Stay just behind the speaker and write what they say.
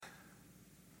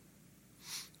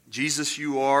Jesus,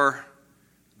 you are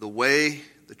the way,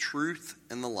 the truth,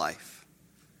 and the life.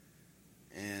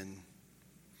 And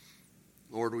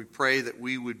Lord, we pray that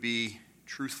we would be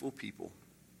truthful people.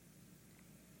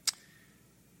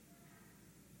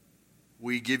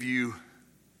 We give you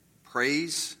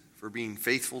praise for being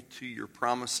faithful to your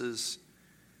promises.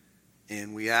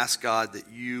 And we ask, God,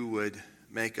 that you would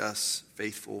make us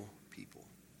faithful people.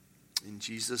 In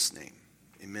Jesus' name,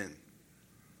 amen.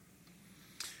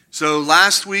 So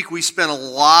last week we spent a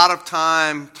lot of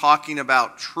time talking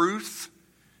about truth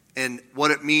and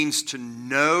what it means to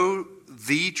know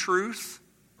the truth,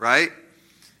 right?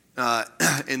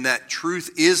 And that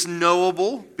truth is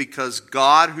knowable because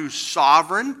God, who's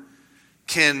sovereign,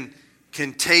 can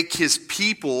take his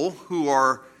people who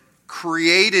are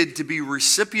created to be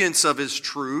recipients of his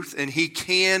truth, and he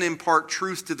can impart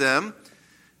truth to them.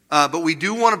 But we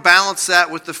do want to balance that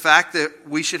with the fact that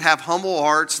we should have humble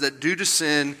hearts, that due to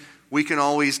sin, we can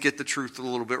always get the truth a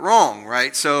little bit wrong,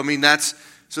 right? So, I mean,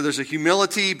 so there's a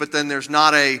humility, but then there's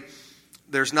not a,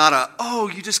 oh,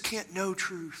 you just can't know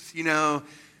truth, you know.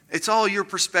 It's all your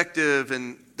perspective,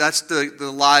 and that's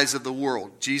the lies of the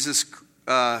world. Jesus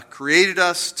created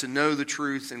us to know the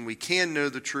truth, and we can know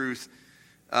the truth.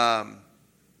 So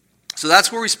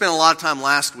that's where we spent a lot of time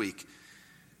last week.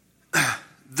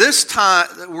 This time,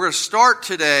 we're going to start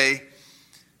today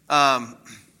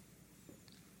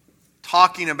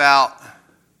talking about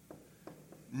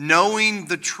knowing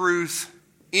the truth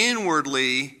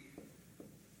inwardly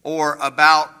or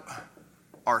about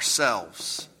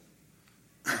ourselves.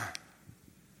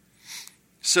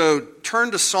 So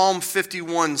turn to Psalm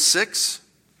 51:6.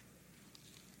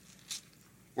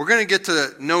 We're going to get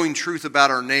to knowing truth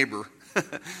about our neighbor.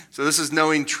 So this is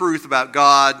knowing truth about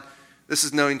God. This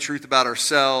is knowing truth about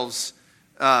ourselves.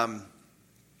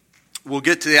 We'll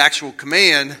get to the actual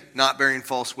command, not bearing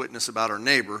false witness about our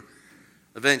neighbor,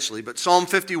 eventually. But Psalm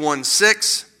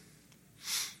 51:6,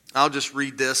 I'll just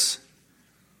read this.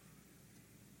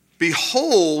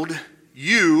 Behold,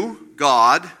 you,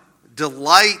 God,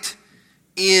 delight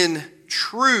in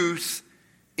truth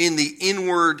in the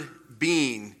inward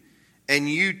being, and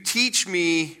you teach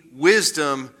me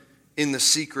wisdom in the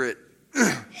secret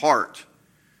heart.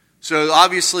 So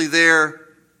obviously there,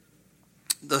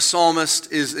 the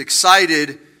psalmist is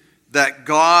excited that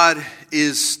God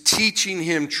is teaching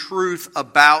him truth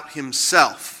about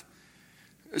himself.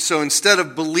 So instead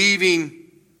of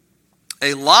believing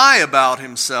a lie about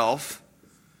himself,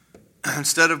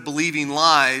 instead of believing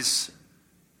lies,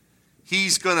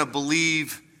 he's going to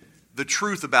believe the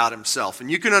truth about himself. And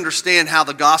you can understand how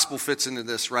the gospel fits into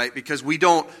this, right? Because we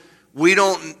don't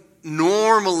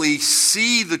normally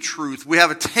see the truth. We have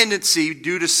a tendency,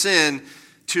 due to sin,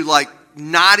 to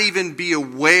not even be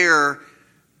aware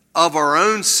of our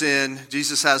own sin.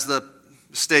 Jesus has the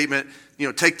statement,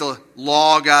 take the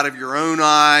log out of your own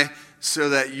eye so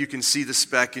that you can see the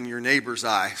speck in your neighbor's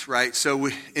eye, right? So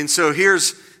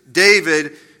here's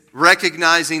David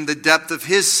recognizing the depth of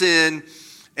his sin,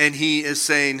 and he is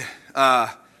saying,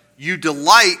 you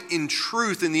delight in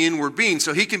truth in the inward being.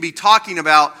 So he can be talking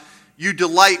about you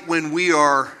delight when we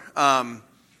are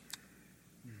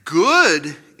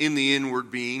good in the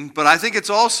inward being, but I think it's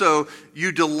also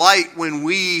you delight when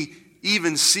we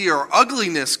even see our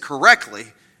ugliness correctly,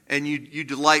 and you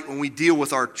delight when we deal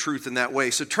with our truth in that way.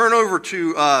 So turn over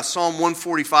to Psalm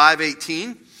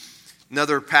 145:18,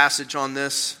 another passage on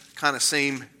this kind of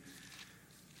same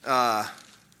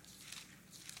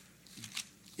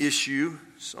issue.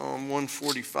 Psalm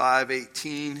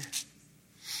 145:18.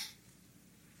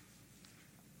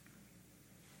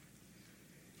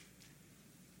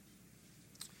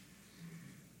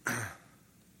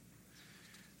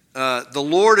 The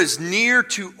Lord is near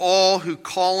to all who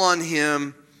call on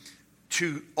him,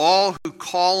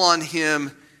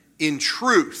 in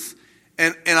truth.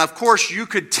 And of course, you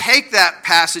could take that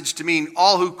passage to mean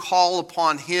all who call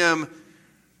upon him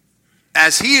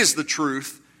as he is the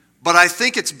truth, but I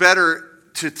think it's better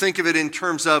to think of it in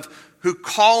terms of who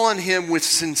call on him with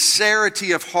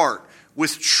sincerity of heart,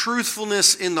 with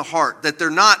truthfulness in the heart, that they're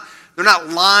not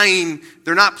lying,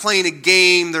 they're not playing a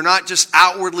game, they're not just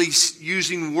outwardly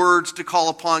using words to call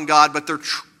upon God, but they're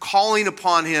calling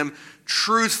upon him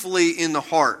truthfully in the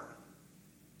heart.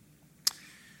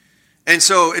 And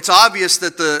so it's obvious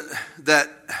that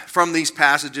from these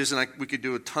passages, and we could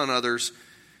do a ton others,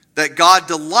 that God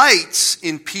delights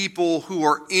in people who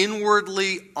are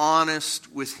inwardly honest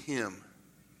with him.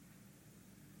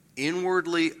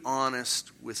 Inwardly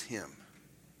honest with him.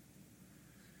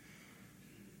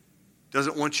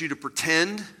 Doesn't want you to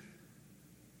pretend.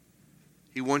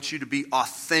 He wants you to be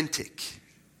authentic.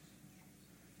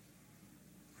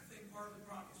 I think part of the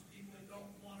problem is people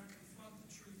don't want to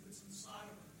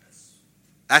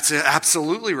That's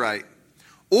absolutely right.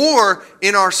 Or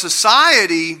in our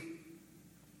society,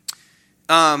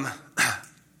 our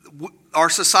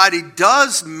society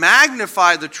does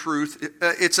magnify the truth.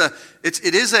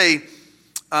 It is a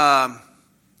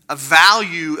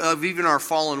value of even our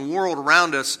fallen world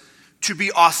around us to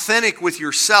be authentic with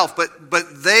yourself.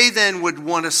 But they then would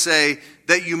want to say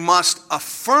that you must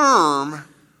affirm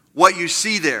what you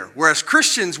see there. Whereas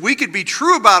Christians, we could be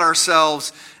true about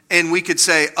ourselves and we could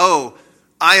say, oh,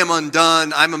 I am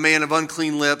undone. I'm a man of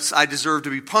unclean lips. I deserve to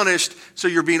be punished. So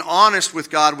you're being honest with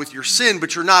God with your sin,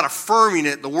 but you're not affirming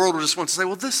it. The world will just want to say,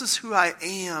 well, this is who I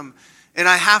am, and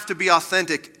I have to be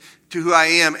authentic to who I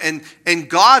am, and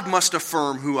God must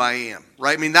affirm who I am,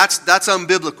 right? I mean, that's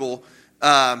unbiblical,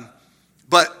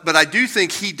 but I do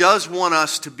think he does want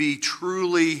us to be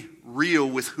truly real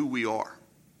with who we are.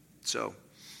 So,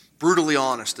 brutally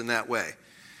honest in that way.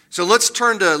 So let's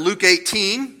turn to Luke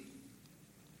 18.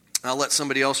 I'll let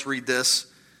somebody else read this.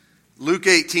 Luke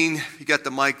 18, you got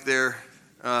the mic there.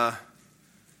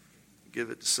 Give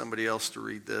it to somebody else to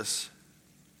read this.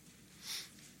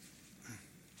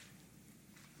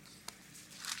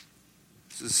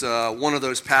 This is one of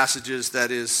those passages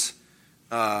that is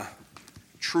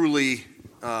truly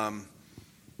at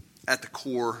the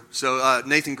core. So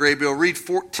Nathan Graybill, read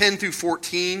 10 through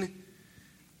 14.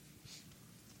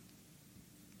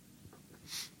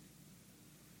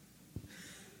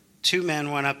 Two men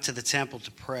went up to the temple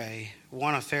to pray,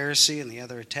 one a Pharisee and the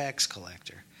other a tax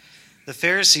collector. The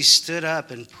Pharisee stood up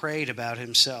and prayed about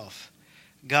himself.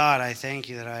 God, I thank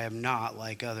you that I am not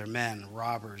like other men,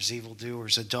 robbers,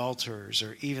 evildoers, adulterers,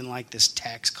 or even like this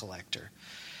tax collector.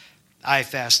 I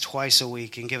fast twice a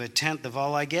week and give a tenth of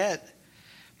all I get.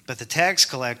 But the tax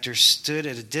collector stood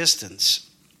at a distance.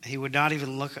 He would not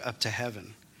even look up to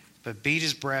heaven, but beat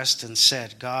his breast and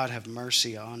said, God, have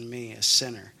mercy on me, a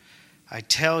sinner. I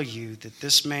tell you that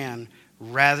this man,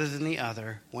 rather than the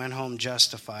other, went home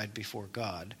justified before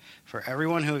God. For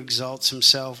everyone who exalts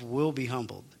himself will be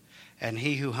humbled, and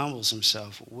he who humbles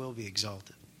himself will be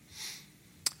exalted.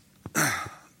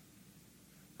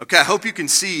 Okay, I hope you can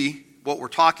see what we're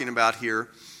talking about here.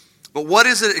 But what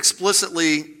is it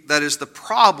explicitly that is the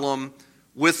problem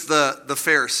with the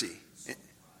Pharisee?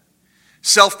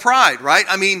 Self-pride, right?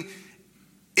 I mean,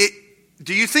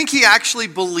 do you think he actually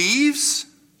believes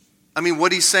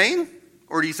what he's saying?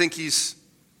 Or do you think he's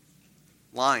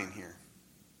lying here?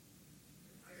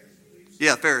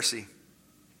 Yeah, Pharisee.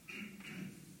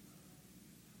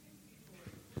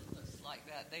 Like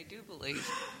that, they do believe.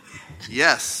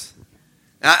 Yes.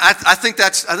 I think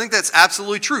that's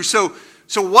absolutely true. So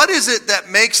what is it that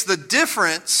makes the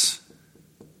difference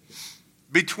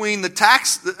between the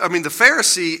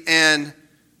Pharisee and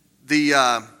the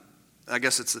I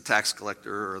guess it's the tax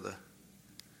collector or the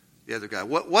other guy?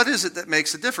 What is it that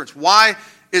makes a difference? Why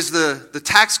is the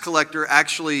tax collector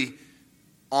actually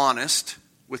honest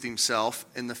with himself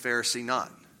and the Pharisee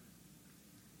not?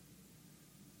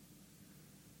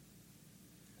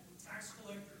 The tax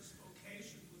collector's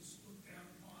vocation was looked down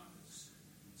upon as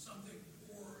something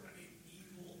poor,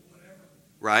 evil, whatever.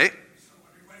 Right. So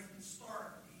right from the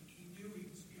start, he knew he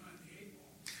was behind the eight ball.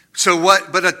 So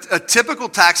what? But a typical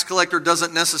tax collector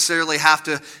doesn't necessarily have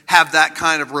to have that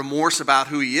kind of remorse about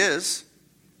who he is.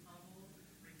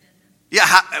 Yeah,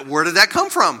 where did that come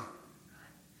from?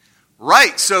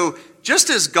 Right. So just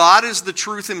as God is the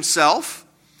truth himself,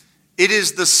 it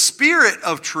is the Spirit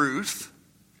of truth.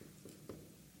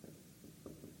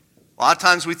 A lot of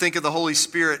times we think of the Holy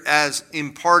Spirit as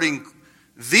imparting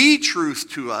the truth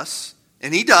to us,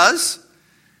 and he does,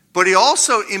 but he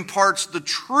also imparts the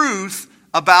truth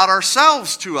about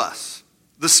ourselves to us.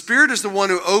 The Spirit is the one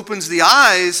who opens the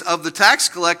eyes of the tax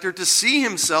collector to see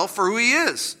himself for who he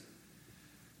is.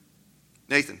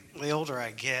 Nathan. The older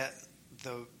I get,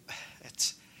 you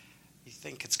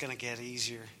think it's going to get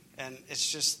easier. And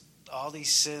it's just all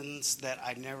these sins that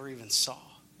I never even saw.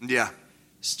 Yeah.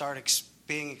 Start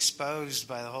being exposed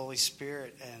by the Holy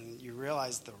Spirit, and you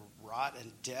realize the rot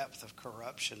and depth of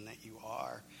corruption that you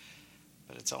are.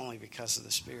 But it's only because of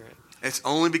the Spirit. It's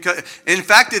only because, in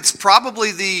fact, it is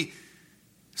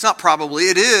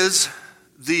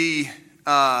the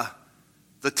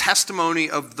testimony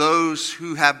of those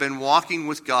who have been walking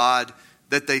with God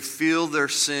that they feel their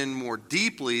sin more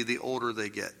deeply the older they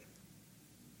get.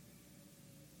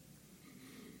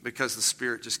 Because the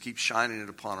Spirit just keeps shining it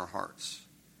upon our hearts.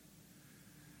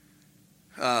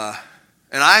 And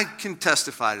I can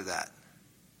testify to that.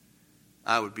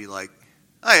 I would be like,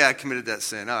 oh yeah, I committed that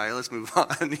sin. All right, let's move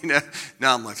on.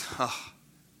 Now I'm like, oh,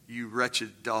 you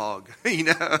wretched dog.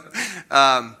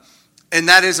 And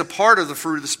that is a part of the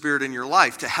fruit of the Spirit in your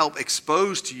life, to help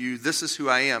expose to you, this is who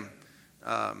I am.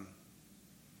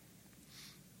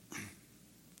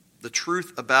 The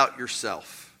truth about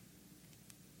yourself.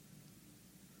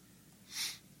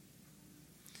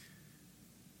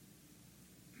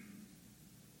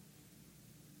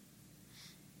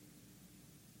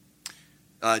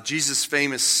 Jesus'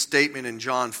 famous statement in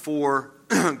John 4,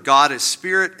 God is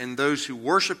spirit, and those who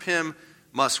worship him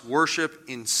must worship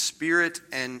in spirit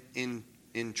and in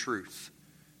truth.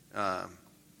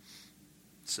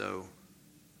 So,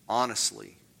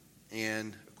 honestly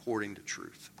and according to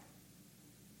truth.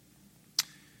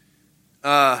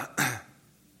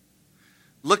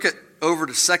 Look over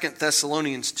to 2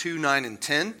 Thessalonians 2, 9 and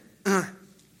 10.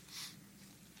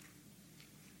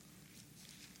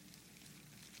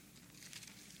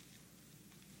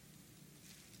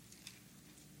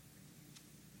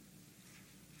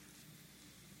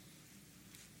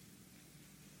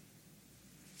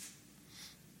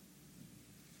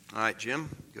 All right, Jim,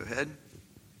 go ahead.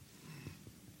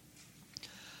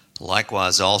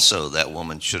 Likewise, also, that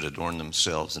woman should adorn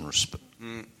themselves in respect.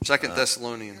 2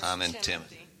 Thessalonians. I'm in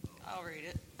Timothy. I'll read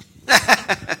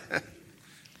it.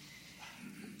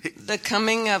 The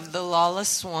coming of the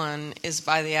lawless one is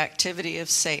by the activity of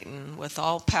Satan, with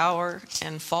all power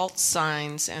and false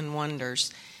signs and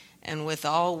wonders, and with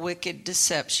all wicked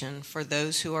deception for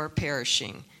those who are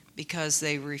perishing, because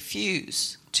they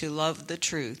refuse to love the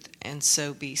truth and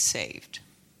so be saved.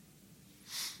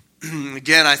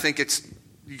 Again, I think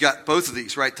you got both of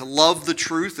these, right? To love the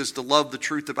truth is to love the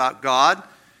truth about God,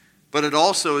 but it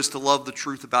also is to love the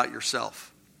truth about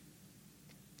yourself.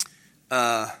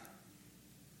 And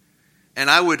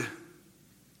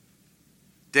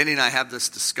Danny and I have this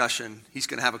discussion. He's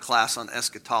going to have a class on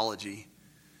eschatology,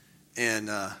 and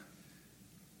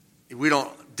we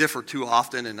don't differ too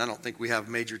often, and I don't think we have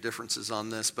major differences on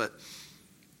this, but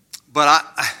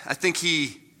I think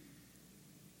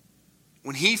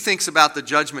when he thinks about the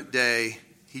judgment day,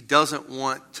 he doesn't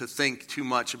want to think too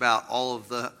much about all of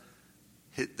the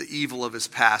evil of his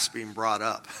past being brought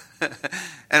up.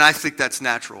 And I think that's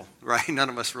natural, right? None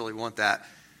of us really want that.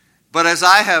 But as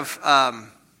I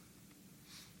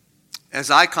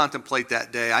contemplate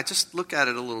that day, I just look at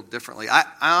it a little differently. I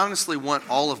honestly want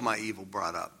all of my evil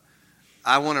brought up.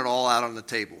 I want it all out on the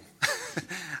table.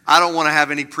 I don't want to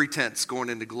have any pretense going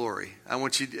into glory. I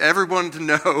want everyone to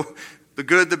know the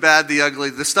good, the bad, the ugly,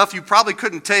 the stuff you probably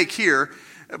couldn't take here,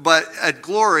 but at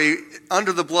glory,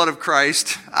 under the blood of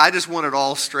Christ, I just want it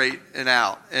all straight and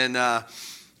out. And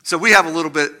so we have a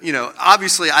little bit,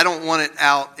 obviously I don't want it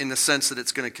out in the sense that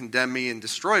it's going to condemn me and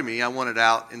destroy me. I want it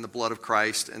out in the blood of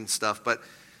Christ and stuff. But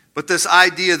this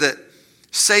idea that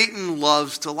Satan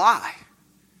loves to lie.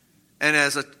 And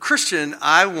as a Christian,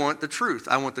 I want the truth.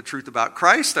 I want the truth about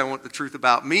Christ. I want the truth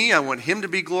about me. I want him to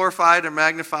be glorified and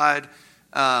magnified.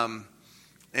 And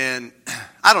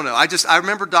I don't know. I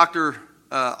remember Dr.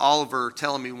 Oliver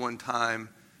telling me one time,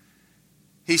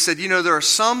 he said, there are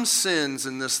some sins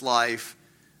in this life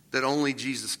that only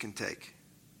Jesus can take.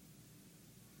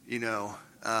 We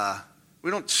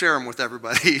don't share them with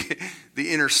everybody,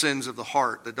 the inner sins of the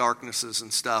heart, the darknesses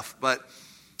and stuff. But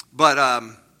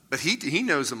he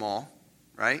knows them all,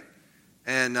 right?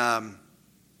 And on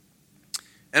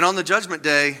the judgment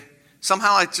day,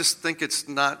 somehow I just think it's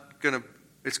going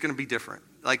to be different.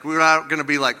 Like, we're not going to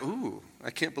be like, ooh,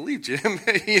 I can't believe, Jim.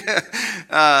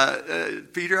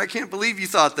 Peter, I can't believe you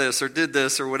thought this or did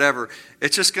this or whatever.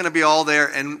 It's just going to be all there,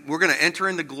 and we're going to enter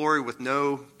into glory with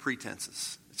no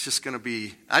pretenses. It's just going to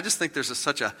be, I just think there's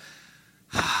such a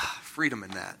freedom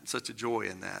in that, such a joy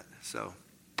in that. So,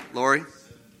 Lori?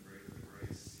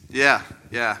 Yeah.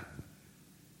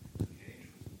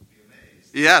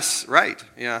 Yes, right,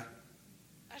 yeah.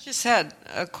 I just had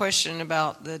a question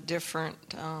about the different,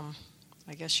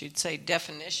 I guess you'd say,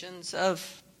 definitions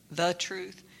of the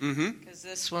truth. Because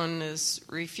this one is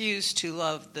refuse to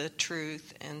love the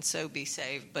truth and so be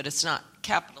saved, but it's not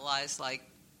capitalized like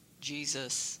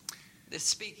Jesus is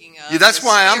speaking of. Yeah, that's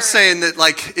why I'm saying that,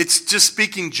 like, it's just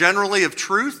speaking generally of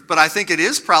truth, but I think it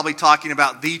is probably talking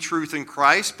about the truth in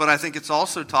Christ, but I think it's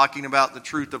also talking about the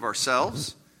truth of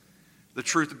ourselves. The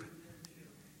truth of,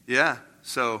 yeah,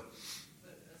 so.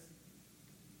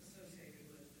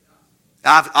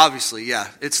 Obviously, yeah,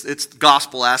 it's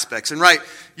gospel aspects. And right,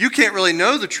 you can't really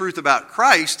know the truth about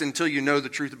Christ until you know the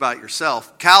truth about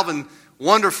yourself. Calvin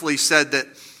wonderfully said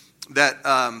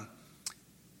that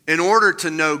in order to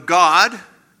know God,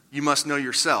 you must know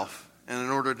yourself. And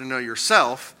in order to know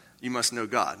yourself, you must know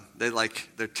God.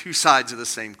 They're two sides of the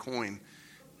same coin.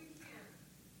 But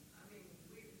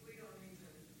we don't even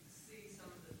see some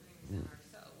of the things in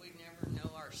ourselves. We never know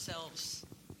ourselves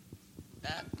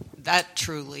That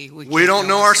truly we don't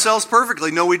know ourselves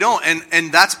perfectly. No, we don't.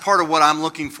 And that's part of what I'm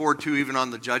looking forward to even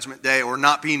on the judgment day, or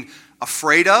not being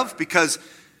afraid of, because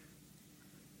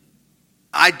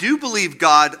I do believe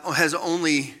God has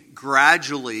only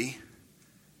gradually,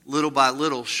 little by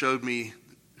little, showed me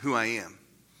who I am.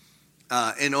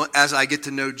 And as I get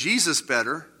to know Jesus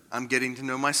better, I'm getting to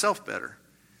know myself better.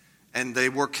 And they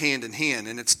work hand in hand,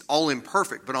 and it's all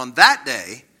imperfect. But on that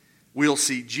day, we'll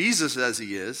see Jesus as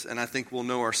he is, and I think we'll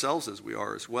know ourselves as we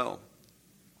are as well.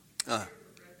 I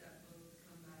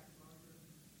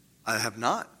have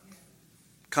not.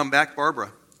 Come Back,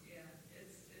 Barbara. Yeah,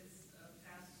 it's a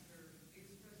pastor,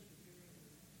 ex-Presbyterian,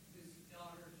 whose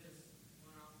daughter just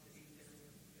went off to deacon,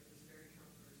 and it was very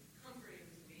comforting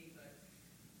to me, but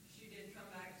she did come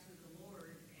back to the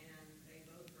Lord, and they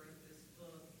both wrote this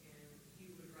book, and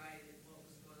he would write what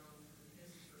was going on from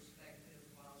his perspective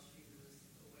while she was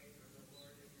away from the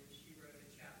Lord, and then she wrote a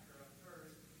chapter of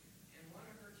hers, and one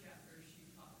of her chapters she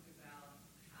talked about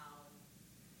how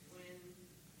when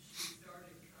she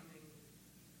started coming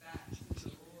back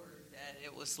to the Lord, that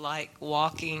it was like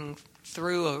walking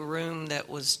through a room that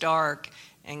was dark,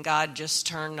 and God just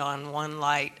turned on one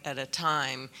light at a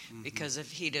time, because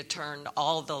if he'd have turned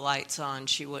all the lights on,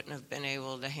 she wouldn't have been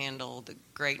able to handle the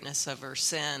greatness of her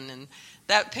sin. And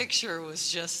that picture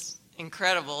was just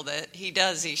incredible, that he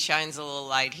shines a little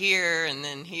light here and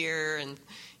then here, and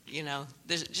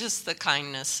there's just the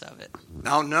kindness of it.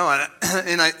 Oh no,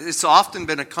 it's often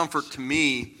been a comfort to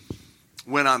me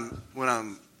when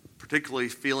I'm particularly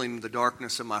feeling the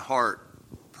darkness in my heart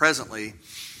presently,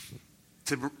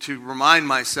 to remind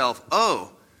myself,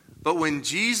 but when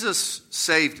Jesus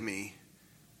saved me,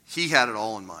 he had it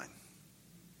all in mind.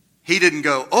 He didn't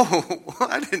go,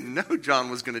 I didn't know John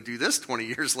was going to do this 20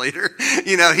 years later.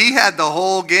 He had the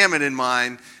whole gamut in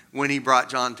mind when he brought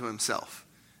John to himself.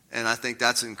 And I think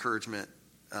that's encouragement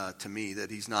to me, that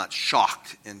he's not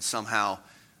shocked and somehow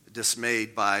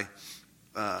dismayed by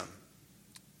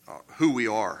who we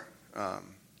are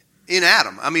in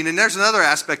Adam. I mean, and there's another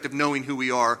aspect of knowing who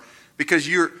we are, because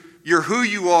you're who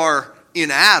you are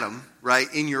in Adam, right,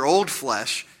 in your old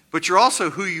flesh, but you're also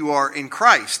who you are in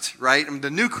Christ, right, the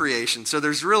new creation. So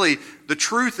there's really, the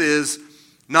truth is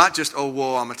not just,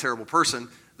 I'm a terrible person.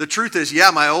 The truth is,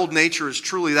 my old nature is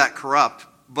truly that corrupt,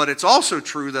 but it's also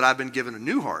true that I've been given a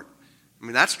new heart. I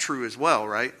mean, that's true as well,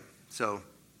 right? So,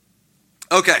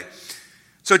 okay.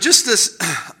 So just this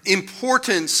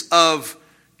importance of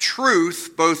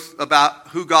truth, both about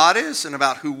who God is and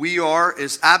about who we are,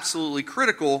 is absolutely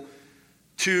critical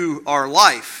to our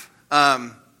life.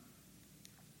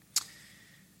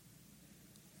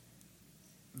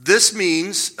 This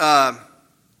means, let's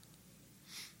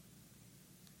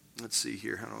see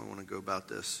here, how do I want to go about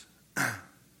this?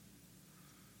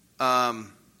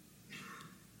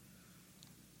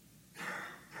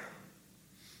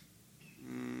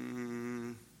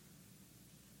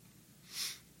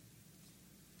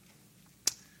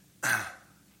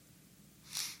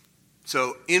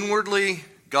 So inwardly,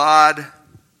 God,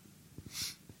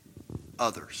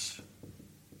 others.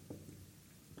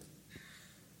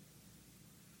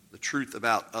 The truth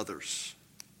about others.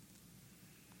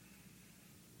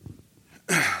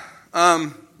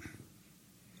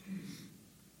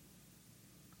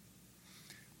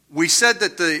 We said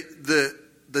that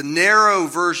the narrow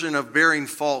version of bearing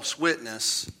false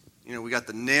witness, we got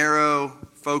the narrow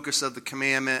focus of the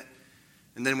commandment,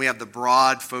 and then we have the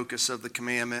broad focus of the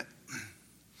commandment.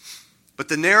 But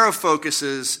the narrow focus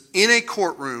is, in a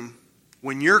courtroom,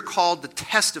 when you're called to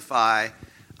testify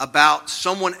about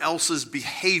someone else's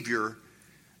behavior,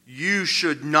 you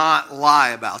should not lie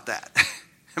about that.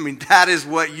 I mean, that is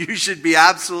what you should be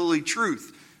absolutely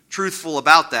truthful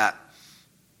about that.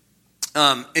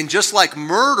 And just like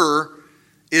murder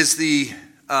is the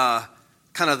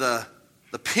kind of the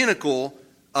pinnacle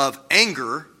of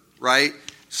anger, right?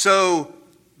 So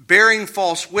bearing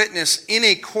false witness in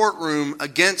a courtroom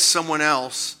against someone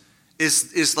else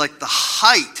is like the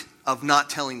height of not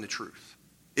telling the truth.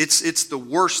 It's the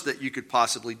worst that you could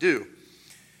possibly do.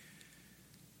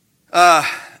 But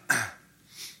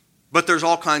there's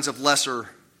all kinds of lesser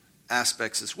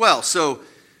aspects as well. So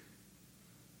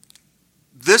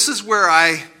this is where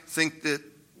I think that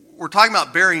we're talking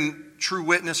about bearing true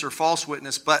witness or false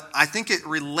witness, but I think it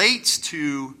relates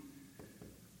to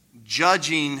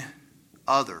judging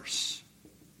others,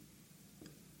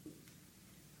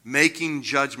 making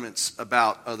judgments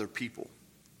about other people.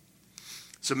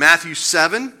 So Matthew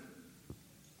 7,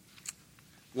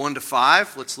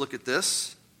 1-5, let's look at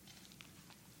this.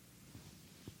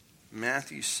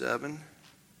 Matthew 7.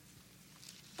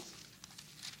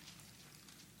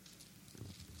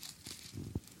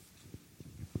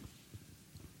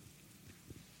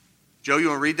 Joe, you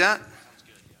want to read that?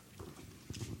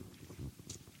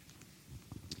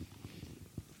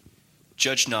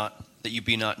 Judge not, that you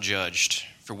be not judged.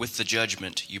 For with the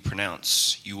judgment you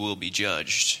pronounce, you will be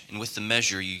judged, and with the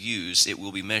measure you use, it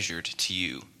will be measured to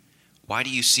you. Why do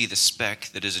you see the speck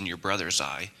that is in your brother's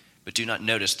eye, but do not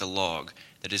notice the log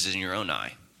that is in your own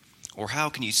eye? Or how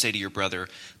can you say to your brother,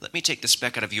 let me take the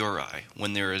speck out of your eye,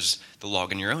 when there is the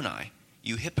log in your own eye?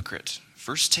 You hypocrite,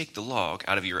 first take the log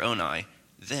out of your own eye,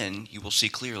 then you will see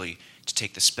clearly to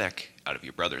take the speck out of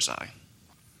your brother's eye.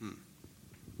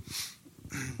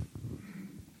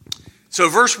 So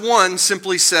verse 1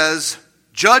 simply says,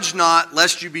 judge not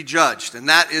lest you be judged. And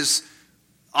that is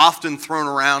often thrown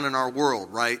around in our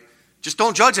world, right? Just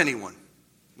don't judge anyone.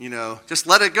 Just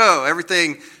let it go,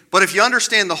 everything. But if you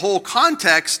understand the whole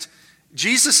context,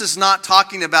 Jesus is not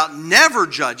talking about never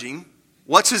judging.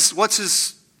 What's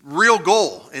his real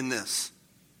goal in this?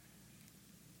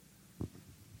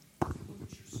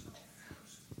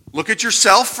 Look at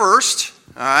yourself first,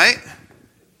 all right?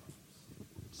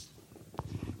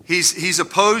 He's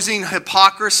opposing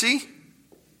hypocrisy.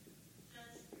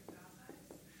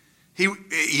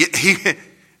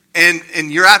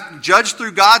 And you're judged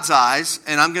through God's eyes,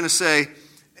 and I'm going to say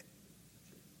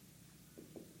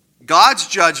God's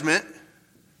judgment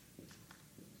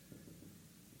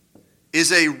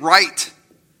is a right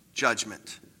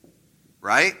judgment,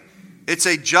 right? It's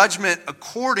a judgment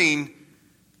according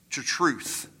to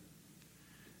truth.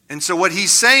 And so what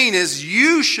he's saying is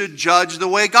you should judge the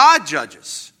way God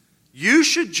judges. You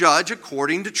should judge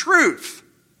according to truth.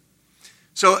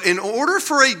 So in order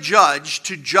for a judge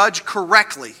to judge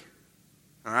correctly,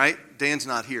 all right, Dan's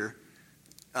not here.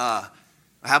 I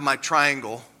have my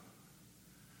triangle.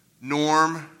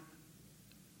 Norm,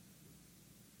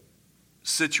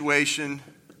 situation,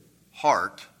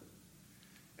 heart.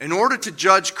 In order to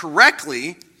judge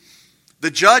correctly,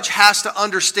 the judge has to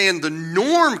understand the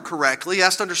norm correctly,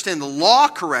 has to understand the law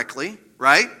correctly,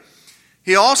 right?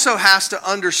 He also has to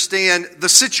understand the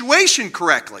situation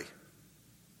correctly.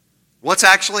 What's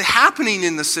actually happening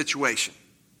in the situation,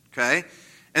 okay?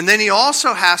 And then he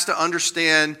also has to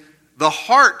understand the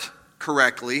heart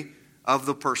correctly of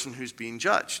the person who's being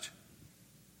judged.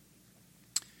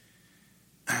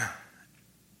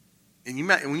 And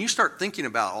when you start thinking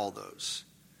about all those,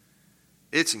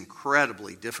 it's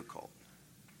incredibly difficult.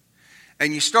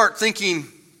 And you start thinking,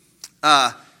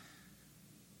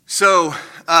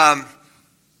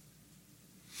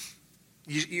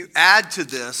 you add to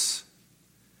this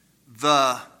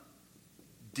the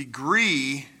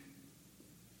degree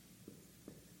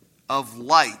of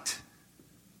light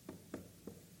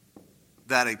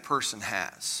that a person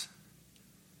has.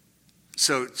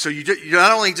 So you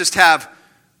not only just have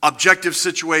objective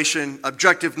situation,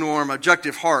 objective norm,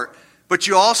 objective heart, but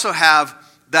you also have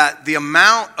that the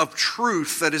amount of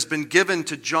truth that has been given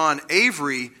to John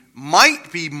Avery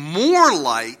might be more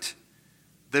light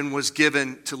than was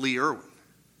given to Lee Irwin.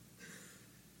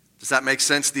 Does that make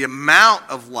sense? The amount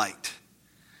of light.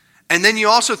 And then you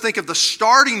also think of the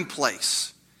starting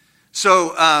place.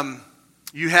 So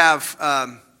you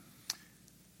have,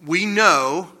 we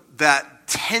know that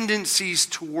tendencies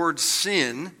towards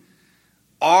sin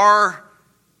are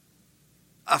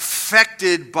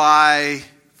affected by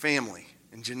family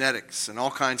and genetics and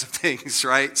all kinds of things,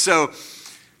 right? So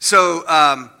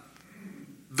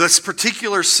the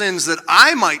particular sins that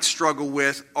I might struggle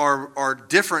with are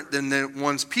different than the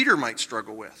ones Peter might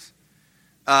struggle with.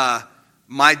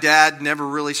 My dad never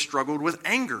really struggled with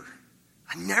anger.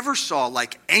 I never saw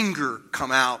anger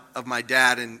come out of my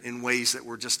dad in ways that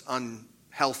were just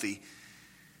unhealthy.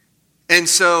 And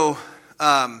so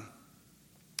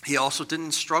he also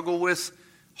didn't struggle with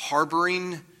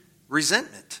harboring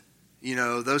resentment,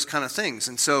 those kind of things.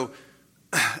 And so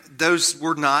those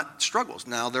were not struggles.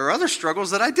 Now, there are other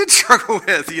struggles that I did struggle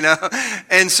with,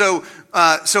 And so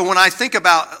when I think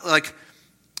about,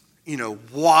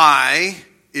 why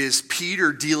is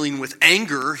Peter dealing with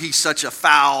anger? He's such a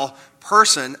foul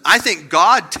person. I think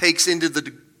God takes into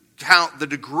the account the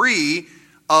degree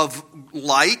of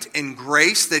light and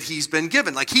grace that he's been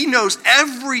given. He knows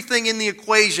everything in the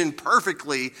equation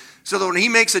perfectly, so that when he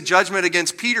makes a judgment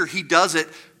against Peter, he does it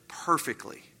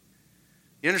perfectly.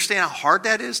 You understand how hard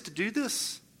that is to do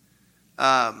this?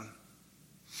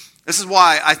 This is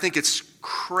why I think it's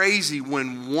crazy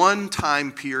when one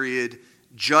time period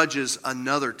judges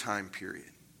another time period.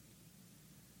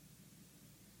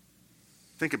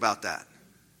 Think about that.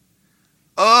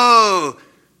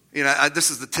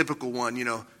 This is the typical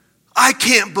one, I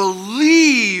can't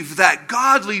believe that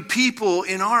godly people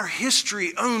in our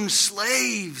history owned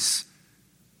slaves.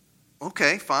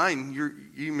 Okay, fine.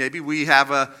 Maybe we have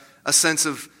a sense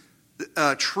of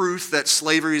truth that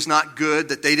slavery is not good,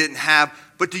 that they didn't have,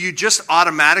 but do you just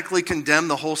automatically condemn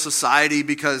the whole society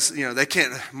because, they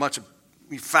can't much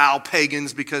foul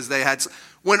pagans because they had,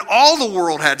 when all the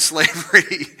world had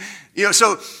slavery,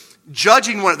 so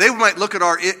judging what, they might look at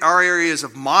our areas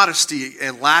of modesty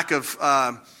and lack of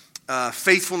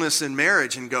faithfulness in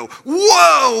marriage and go,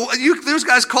 whoa, those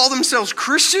guys call themselves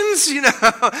Christians,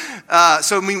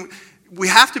 so we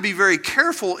have to be very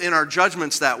careful in our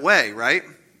judgments that way, right?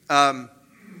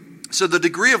 So the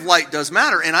degree of light does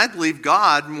matter, and I believe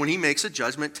God, when he makes a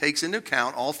judgment, takes into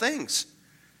account all things.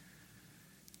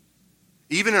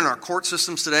 Even in our court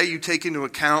systems today, you take into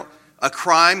account a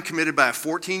crime committed by a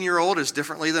 14-year-old is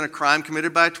differently than a crime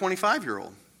committed by a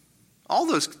 25-year-old. All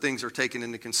those things are taken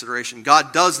into consideration.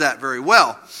 God does that very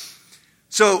well.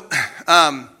 So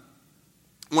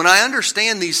when I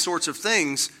understand these sorts of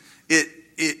things,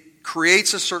 it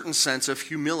creates a certain sense of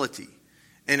humility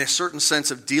and a certain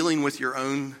sense of dealing with your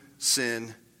own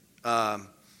sin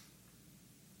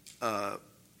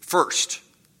first,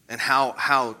 and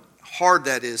how hard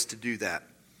that is to do that.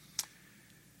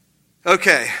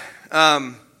 Okay.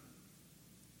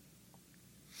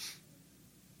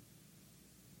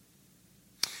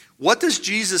 What does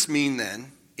Jesus mean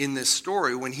then in this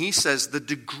story when he says the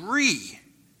degree,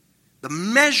 the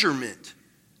measurement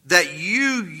that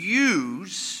you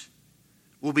use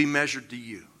will be measured to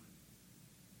you?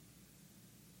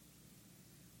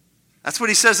 That's what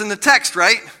he says in the text,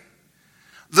 right?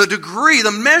 The degree,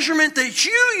 the measurement that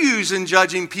you use in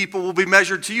judging people will be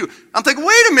measured to you. I'm thinking,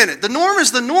 wait a minute, the norm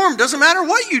is the norm. Doesn't matter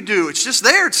what you do. It's just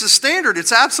there. It's the standard.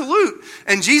 It's absolute.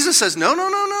 And Jesus says,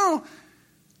 no.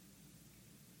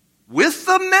 With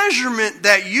the measurement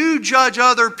that you judge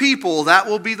other people, that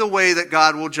will be the way that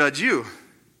God will judge you.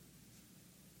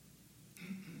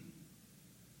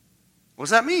 What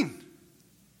does that mean?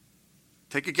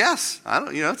 Take a guess. I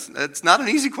don't. It's not an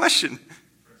easy question.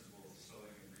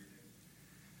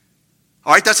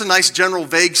 All right, that's a nice general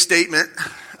vague statement.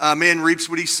 Man reaps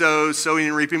what he sows, sowing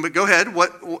and reaping. But go ahead.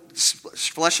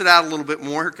 Flesh it out a little bit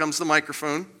more. Here comes the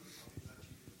microphone.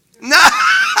 No.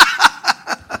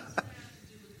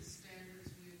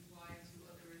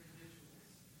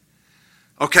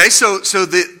 Okay, so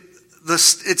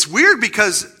it's weird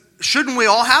because shouldn't we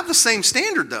all have the same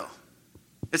standard though?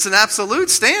 It's an absolute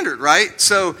standard, right?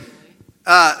 So,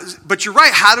 but you're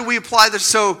right. How do we apply this?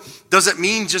 So, does it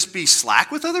mean just be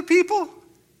slack with other people?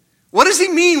 What does he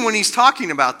mean when he's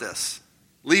talking about this?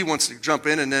 Lee wants to jump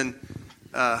in, and then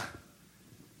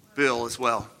Bill as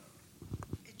well.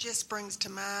 It just brings to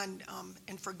mind,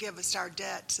 and forgive us our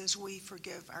debts as we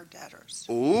forgive our debtors.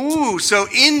 Ooh, so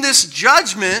in this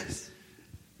judgment,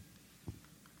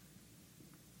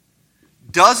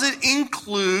 does it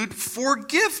include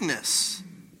forgiveness?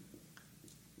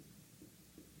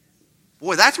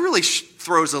 Boy, that really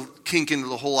throws a kink into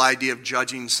the whole idea of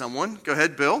judging someone. Go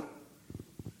ahead, Bill.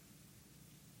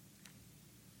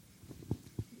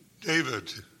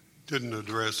 David didn't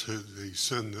address the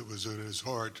sin that was in his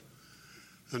heart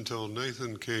until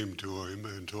Nathan came to him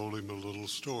and told him a little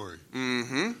story.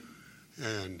 Mm-hmm.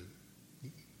 And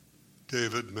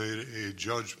David made a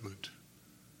judgment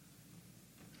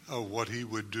of what he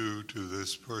would do to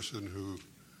this person who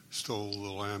stole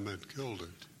the lamb and killed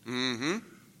it. Mm-hmm.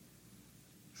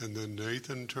 And then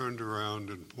Nathan turned around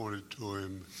and pointed to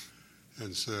him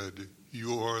and said,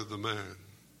 "You are the man."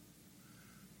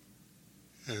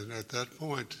 And at that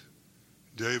point,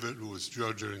 David was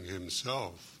judging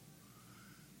himself.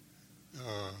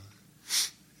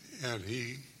 And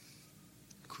he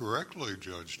correctly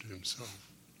judged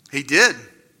himself. He did.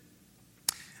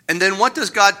 And then what does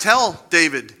God tell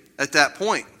David at that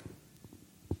point?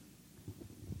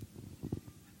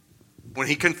 When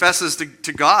he confesses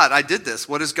to God, I did this,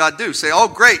 what does God do? Say, oh,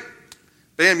 great.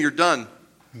 Bam, you're done.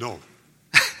 No,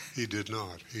 he did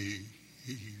not. He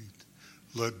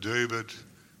let David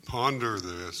ponder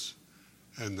this,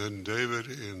 and then David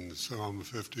in Psalm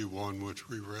 51, which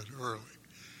we read early,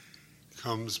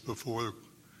 comes before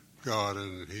God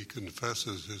and he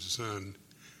confesses his sin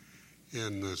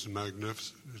in this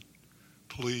magnificent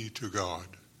plea to God,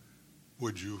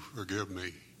 would you forgive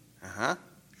me? Uh-huh.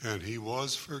 And he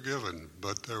was forgiven,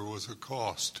 but there was a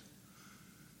cost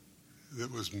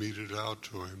that was meted out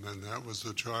to him, and that was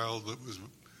the child that was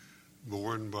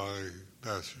born by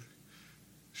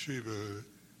Bathsheba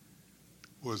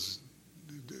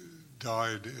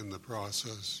died in the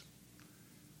process.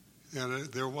 And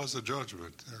there was a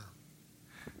judgment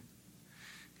there.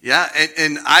 Yeah,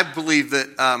 and I believe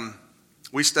that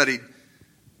we studied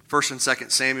 1 and 2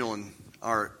 Samuel in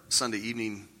our Sunday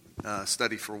evening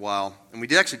study for a while. And we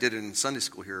actually did it in Sunday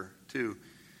school here, too.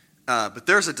 But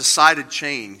there's a decided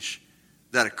change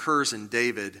that occurs in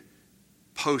David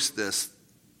post this,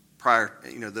 prior,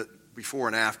 the before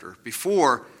and after.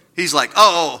 Before, he's like,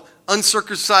 oh,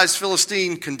 uncircumcised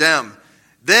Philistine, condemn.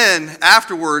 Then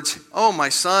afterwards, oh, my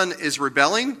son is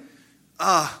rebelling.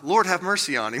 Lord, have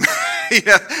mercy on him.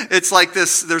 It's like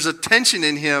this. There's a tension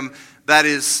in him that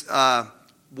is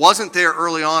wasn't there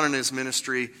early on in his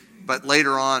ministry, but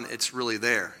later on it's really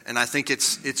there. And I think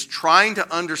it's trying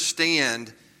to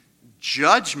understand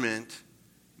judgment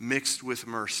mixed with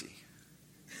mercy.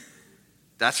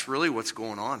 That's really what's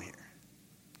going on here.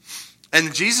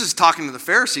 And Jesus is talking to the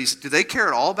Pharisees. Do they care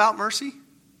at all about mercy?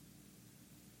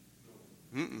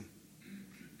 Mm-mm.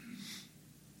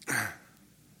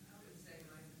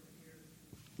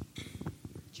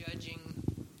 Judging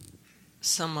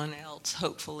someone else,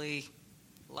 hopefully,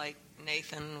 like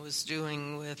Nathan was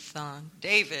doing with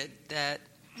David, that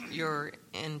your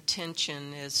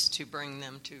intention is to bring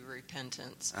them to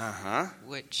repentance,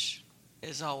 which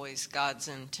is always God's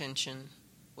intention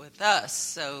with us.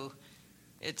 So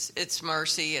it's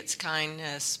mercy, it's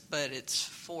kindness, but it's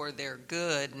for their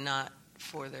good, not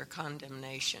for their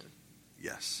condemnation.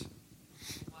 Yes.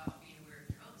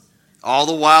 All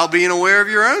the while being aware of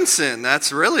your own sin.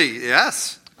 That's really,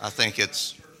 yes. I think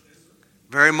it's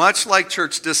very much like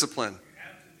church discipline.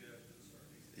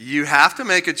 You have to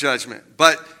make a judgment,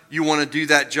 but you want to do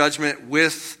that judgment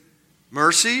with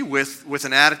mercy, with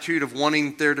an attitude of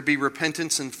wanting there to be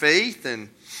repentance and faith. And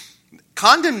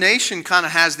condemnation kind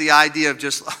of has the idea of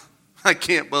just, I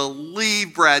can't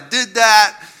believe Brad did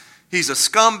that. He's a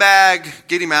scumbag.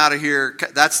 Get him out of here.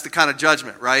 That's the kind of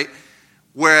judgment, right?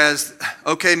 Whereas,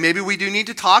 okay, maybe we do need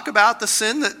to talk about the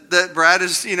sin that Brad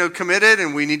has, committed,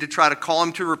 and we need to try to call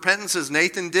him to repentance as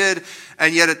Nathan did.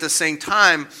 And yet at the same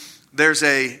time, there's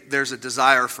a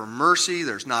desire for mercy.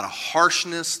 There's not a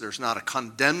harshness. There's not a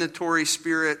condemnatory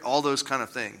spirit. All those kind of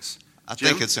things. I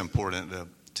think it's important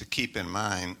to keep in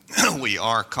mind we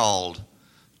are called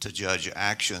to judge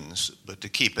actions, but to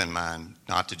keep in mind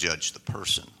not to judge the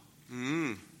person.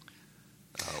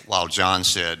 While John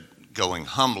said, going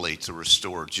humbly to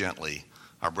restore gently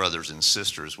our brothers and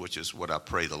sisters, which is what I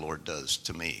pray the Lord does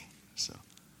to me. So,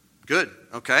 good.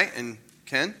 Okay. And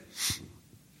Ken?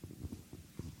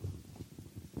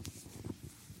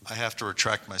 I have to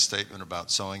retract my statement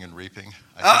about sowing and reaping.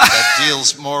 I think that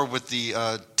deals more with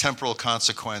the temporal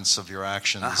consequence of your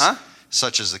actions,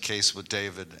 such as the case with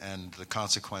David and the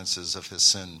consequences of his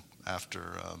sin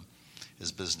after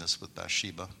his business with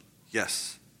Bathsheba.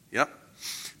 Yes. Yep.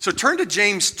 So turn to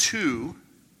James 2,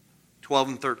 12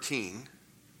 and 13.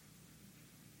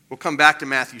 We'll come back to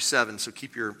Matthew 7, so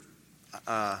keep your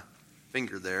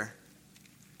finger there.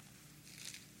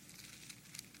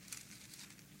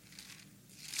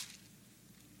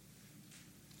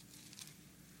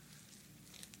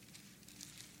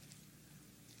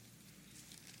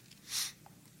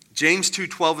 James 2,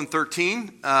 12 and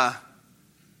 13.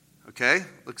 Okay,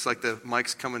 looks like the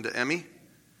mic's coming to Emmy.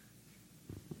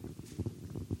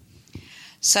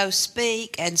 So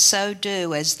speak and so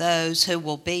do as those who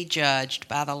will be judged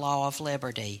by the law of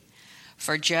liberty.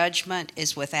 For judgment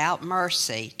is without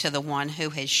mercy to the one who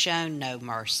has shown no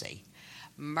mercy.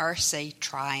 Mercy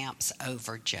triumphs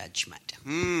over judgment.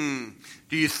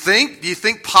 Do you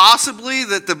think possibly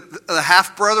that the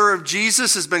half-brother of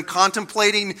Jesus has been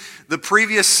contemplating the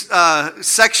previous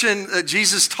section that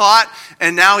Jesus taught,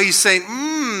 and now he's saying,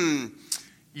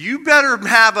 you better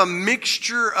have a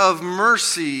mixture of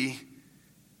mercy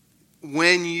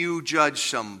when you judge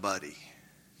somebody?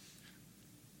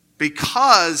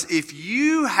 Because if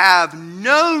you have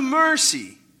no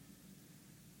mercy,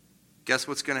 guess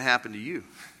what's going to happen to you?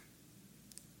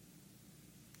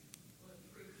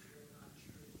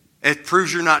 It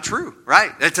proves you're not true,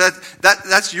 right?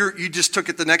 That's you just took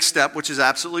it the next step, which is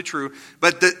absolutely true.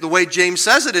 But the way James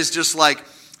says it is just like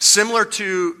similar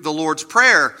to the Lord's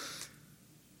Prayer.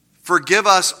 Forgive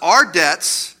us our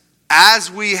debts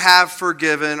as we have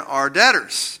forgiven our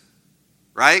debtors,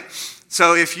 right?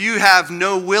 So if you have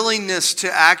no willingness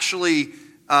to actually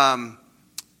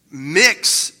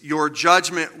mix your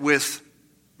judgment with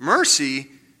mercy,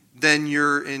 then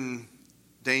you're in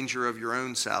danger of your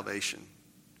own salvation.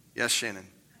 Yes, Shannon.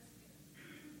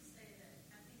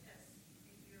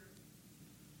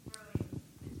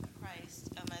 Christ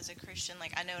as a Christian,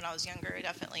 I know when I was younger, I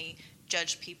definitely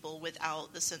judged people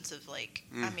without the sense of I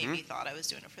maybe thought I was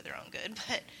doing it for their own good,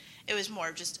 but it was more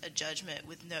of just a judgment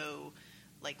with no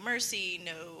mercy,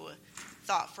 no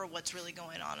thought for what's really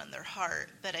going on in their heart.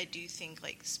 But I do think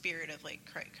the spirit of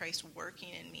Christ working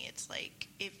in me, it's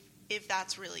if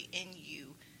that's really in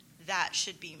you, that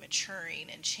should be maturing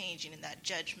and changing, and that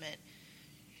judgment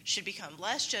should become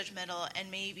less judgmental and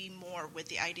maybe more with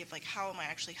the idea of like, how am I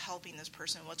actually helping this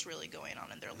person? What's really going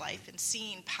on in their life, and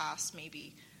seeing past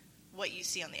maybe what you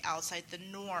see on the outside, the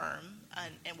norm,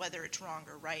 and whether it's wrong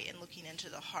or right, and looking into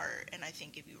the heart. And I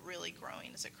think if you're really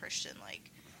growing as a Christian,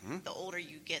 like the older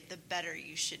you get, the better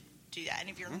you should do that. And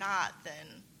if you're not,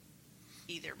 then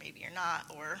either maybe you're not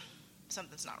or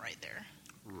something's not right there.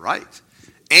 Right.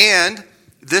 And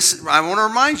this, I want to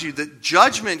remind you that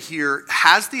judgment here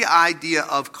has the idea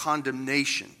of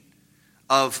condemnation,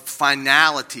 of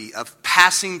finality, of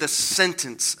passing the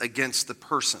sentence against the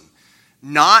person,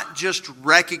 not just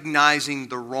recognizing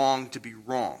the wrong to be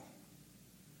wrong.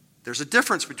 There's a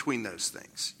difference between those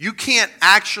things. You can't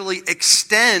actually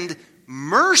extend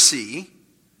mercy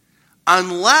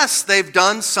unless they've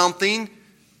done something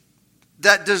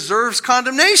that deserves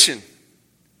condemnation.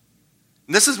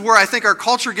 And this is where I think our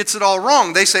culture gets it all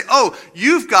wrong. They say, oh,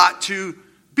 you've got to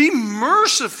be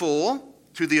merciful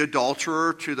to the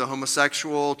adulterer, to the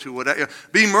homosexual, to whatever.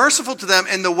 Be merciful to them.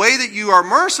 And the way that you are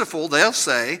merciful, they'll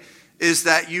say, is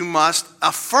that you must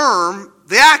affirm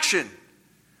the action.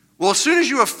 Well, as soon as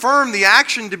you affirm the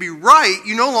action to be right,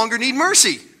 you no longer need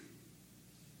mercy.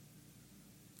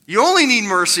 You only need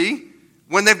mercy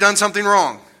when they've done something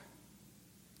wrong.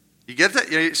 You get that?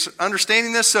 You're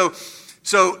understanding this?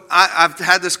 So I've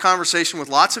had this conversation with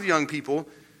lots of young people.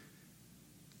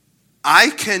 I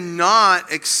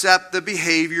cannot accept the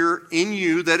behavior in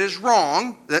you that is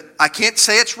wrong. That I can't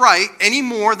say it's right any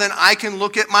more than I can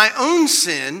look at my own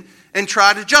sin and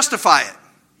try to justify it.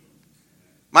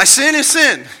 My sin is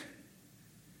sin.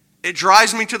 It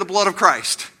drives me to the blood of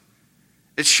Christ.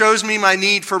 It shows me my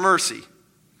need for mercy.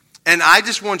 And I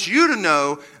just want you to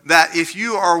know that if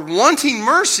you are wanting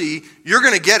mercy, you're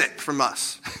going to get it from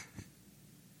us.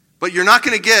 But you're not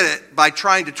going to get it by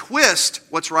trying to twist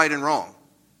what's right and wrong.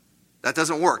 That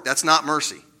doesn't work. That's not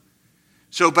mercy.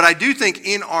 But I do think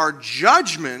in our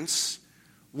judgments,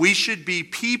 we should be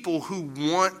people who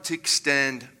want to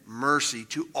extend mercy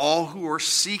to all who are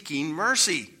seeking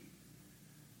mercy.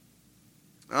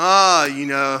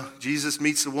 Jesus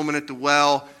meets the woman at the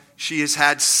well. She has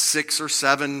had 6 or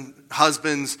 7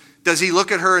 husbands. Does he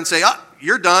look at her and say,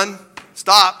 you're done.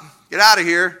 Stop. Get out of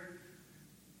here.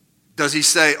 Does he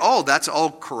say, that's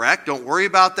all correct. Don't worry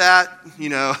about that.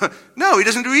 No, he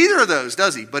doesn't do either of those,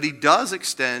 does he? But he does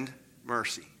extend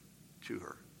mercy to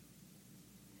her.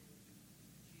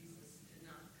 Jesus did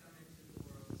not come into the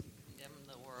world to condemn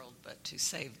the world, but to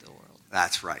save the world.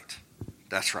 That's right.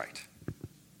 That's right.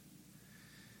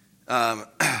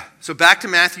 So back to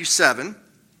Matthew 7.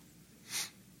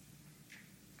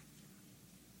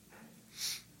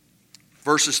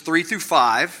 Verses 3 through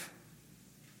 5.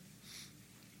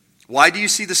 Why do you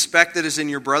see the speck that is in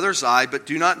your brother's eye, but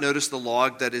do not notice the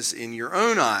log that is in your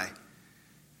own eye?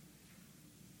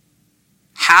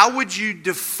 How would you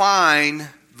define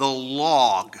the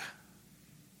log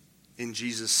in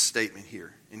Jesus' statement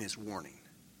here, in his warning?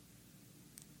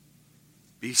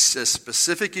 Be as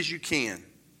specific as you can.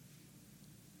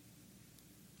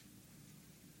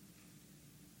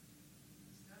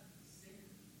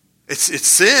 It's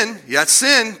sin. Yeah, it's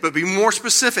sin, but be more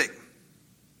specific.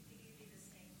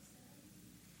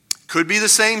 Could be the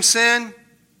same sin.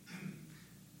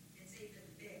 It's even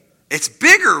bigger. It's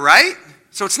bigger, right?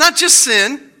 So it's not just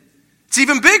sin. It's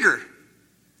even bigger.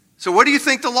 So what do you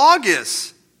think the log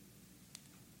is?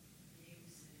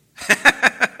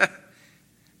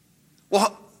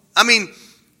 Well, I mean,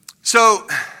 so...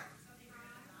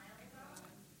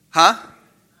 Huh?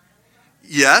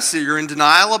 Yes, you're in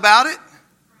denial about it.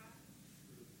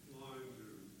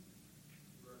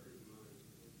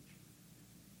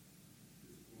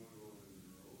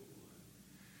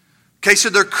 Okay,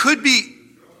 so there could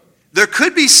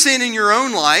be sin in your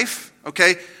own life,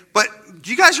 okay? But do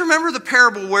you guys remember the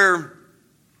parable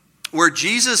where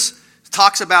Jesus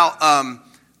talks about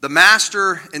the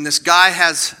master and this guy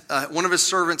has one of his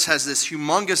servants has this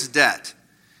humongous debt,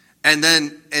 and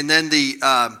then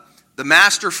the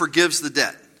master forgives the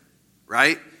debt,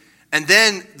 right? And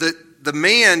then the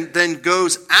man then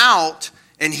goes out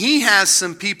and he has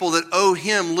some people that owe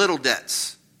him little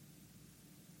debts,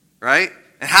 right?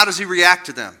 And how does he react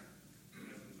to them?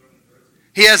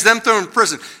 He has them thrown in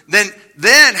prison.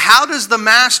 Then how does the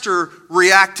master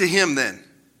react to him then?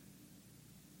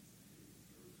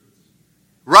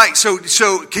 Right, so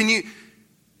can you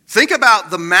think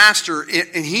about the master,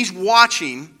 and he's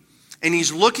watching, and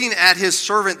he's looking at his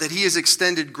servant that he has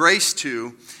extended grace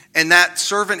to, and that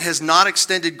servant has not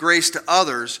extended grace to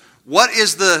others. What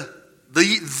is the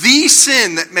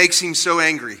sin that makes him so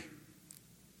angry?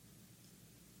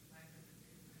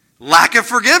 Lack of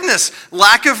forgiveness,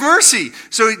 lack of mercy.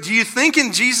 So do you think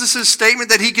in Jesus' statement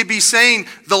that he could be saying,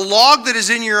 the log that is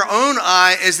in your own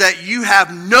eye is that you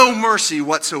have no mercy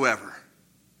whatsoever?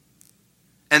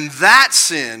 And that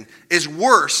sin is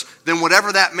worse than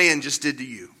whatever that man just did to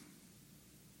you.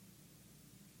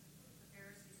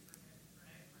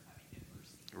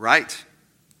 Right.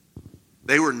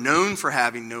 They were known for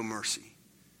having no mercy.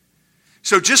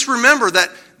 So just remember that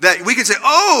we can say,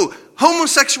 oh,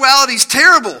 homosexuality is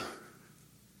terrible.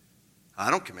 I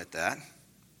don't commit that.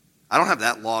 I don't have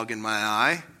that log in my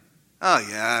eye. Oh,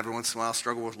 yeah, every once in a while I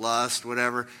struggle with lust,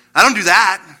 whatever. I don't do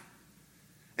that.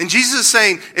 And Jesus is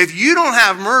saying, if you don't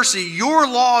have mercy, your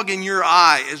log in your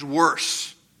eye is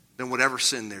worse than whatever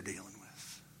sin they're dealing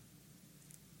with.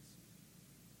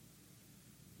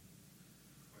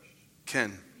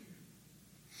 Ken.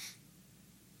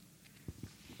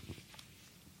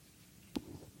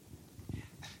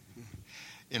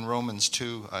 In Romans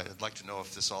 2, I'd like to know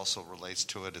if this also relates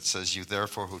to it. It says, you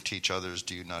therefore who teach others,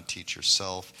 do you not teach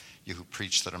yourself? You who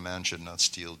preach that a man should not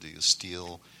steal, do you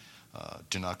steal?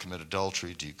 Do not commit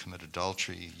adultery, do you commit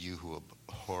adultery? You who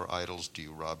abhor idols, do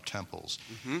you rob temples?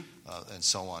 And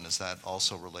so on. Is that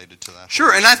also related to that?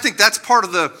 Sure, and I think that's part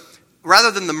of the,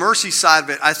 rather than the mercy side of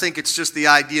it, I think it's just the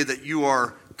idea that you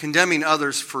are condemning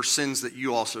others for sins that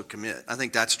you also commit. I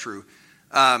think that's true.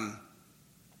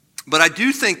 But I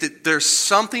do think that there's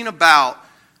something about,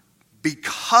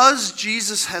 because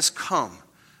Jesus has come,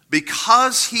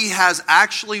 because he has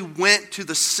actually went to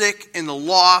the sick and the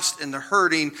lost and the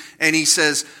hurting, and he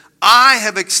says, I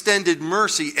have extended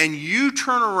mercy, and you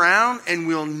turn around and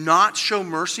will not show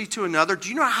mercy to another. Do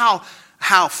you know how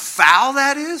foul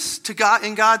that is to God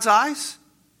in God's eyes?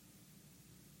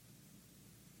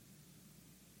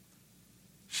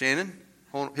 Shannon,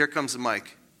 hold on, here comes the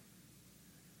mic.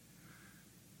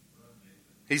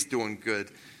 He's doing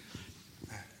good.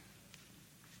 I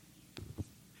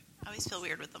always feel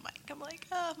weird with the mic. I'm like,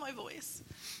 my voice.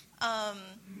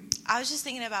 I was just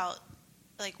thinking about,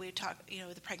 like, we talk,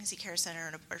 the pregnancy care center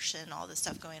and abortion and all this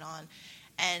stuff going on.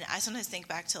 And I sometimes think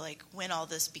back to, like, when all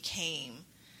this became,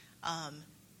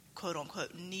 quote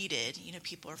unquote, needed.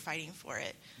 People are fighting for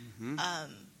it.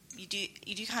 You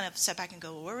do kind of step back and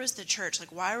go, well, where was the church?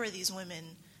 Like, why were these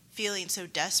women feeling so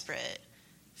desperate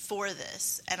for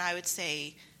this? And I would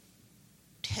say,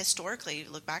 historically,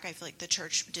 look back, I feel like the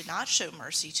church did not show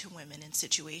mercy to women in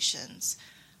situations.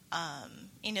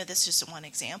 This is just one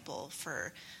example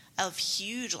of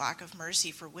huge lack of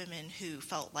mercy for women who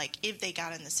felt like if they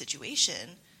got in the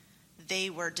situation, they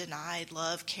were denied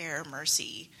love, care,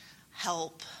 mercy,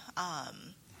 help,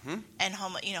 and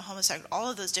homosexual,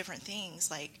 all of those different things.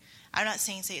 Like, I'm not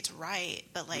saying say it's right,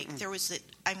 but like there was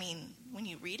when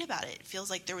you read about it, it feels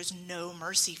like there was no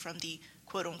mercy from the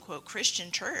quote unquote Christian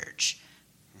church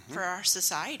for our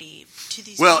society to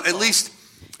these people. At least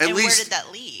where did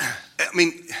that lead? I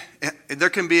mean, there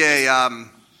can be the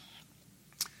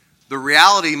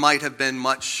reality might have been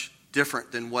much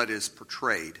different than what is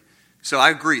portrayed. So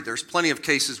I agree. There's plenty of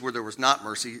cases where there was not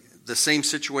mercy. The same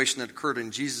situation that occurred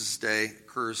in Jesus' day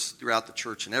occurs throughout the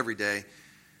church and every day.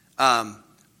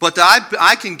 But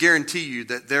I can guarantee you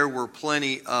that there were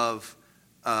plenty of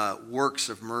works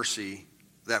of mercy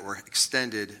that were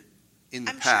extended in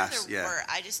the past. I'm sure there were.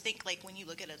 I just think, like, when you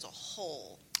look at it as a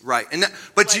whole, right? And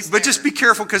but just be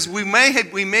careful, because we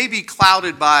may be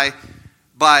clouded by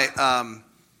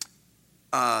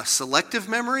selective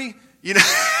memory.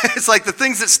 It's like the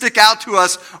things that stick out to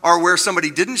us are where somebody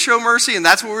didn't show mercy, and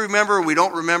that's what we remember. We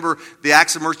don't remember the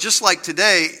acts of mercy. Just like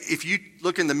today, if you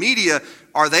look in the media,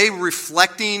 are they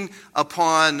reflecting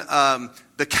upon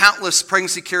the countless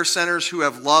pregnancy care centers who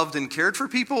have loved and cared for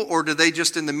people, or do they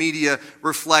just in the media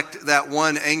reflect that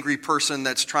one angry person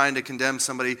that's trying to condemn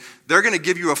somebody? They're going to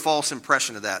give you a false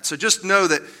impression of that. So just know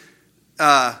that,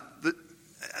 I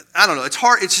don't know, it's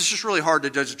hard. It's just really hard to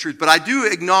judge the truth. But I do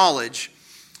acknowledge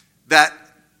that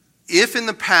if in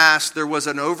the past there was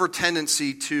an over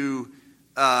tendency to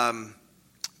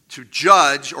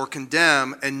judge or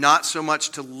condemn and not so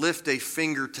much to lift a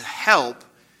finger to help,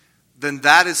 then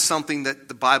that is something that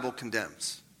the Bible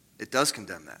condemns. It does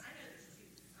condemn that.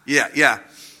 Yeah.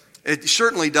 It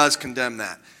certainly does condemn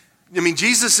that. I mean,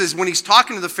 Jesus is, when he's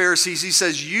talking to the Pharisees, he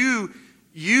says, you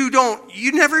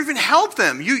never even help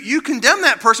them. You condemn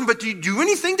that person, but do you do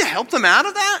anything to help them out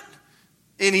of that?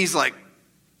 And he's like,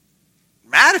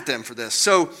 mad at them for this.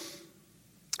 So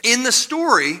in the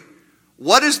story,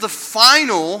 what is the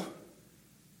final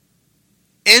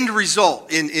end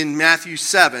result in Matthew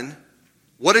 7?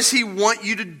 What does he want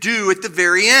you to do at the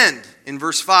very end in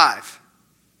verse 5?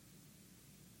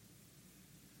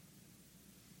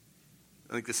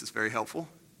 I think this is very helpful.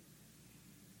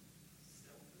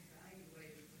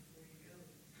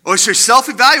 Oh, so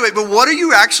self-evaluate, but what are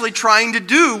you actually trying to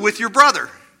do with your brother?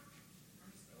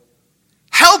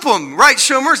 Help him, right?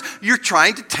 Show mercy. You're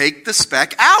trying to take the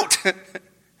speck out.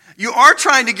 You are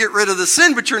trying to get rid of the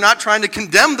sin, but you're not trying to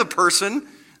condemn the person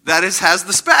that has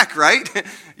the speck, right?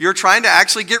 You're trying to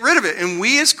actually get rid of it. And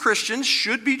we as Christians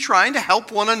should be trying to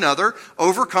help one another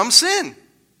overcome sin.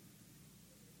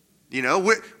 You know,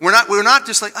 we're not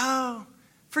just like, oh,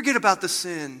 forget about the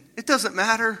sin. It doesn't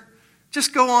matter.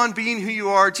 Just go on being who you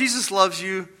are. Jesus loves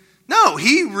you. No,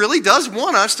 he really does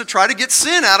want us to try to get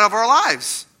sin out of our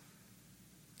lives.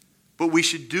 But we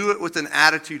should do it with an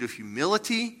attitude of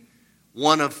humility,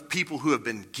 one of people who have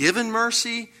been given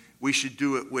mercy. We should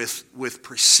do it with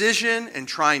precision and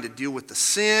trying to deal with the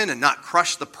sin and not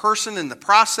crush the person in the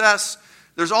process.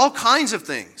 There's all kinds of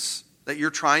things that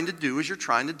you're trying to do as you're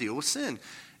trying to deal with sin.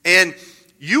 And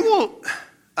you will,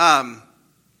 I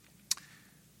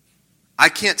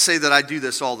can't say that I do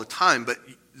this all the time, but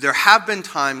there have been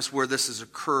times where this has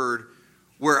occurred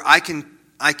where I can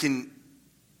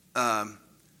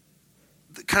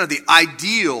kind of the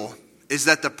ideal is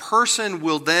that the person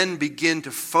will then begin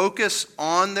to focus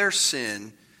on their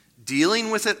sin,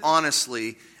 dealing with it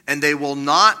honestly, and they will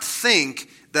not think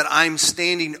that I'm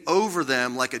standing over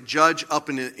them like a judge up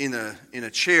in a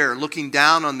chair, looking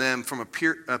down on them from a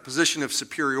position of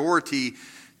superiority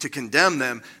to condemn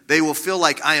them. They will feel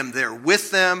like I am there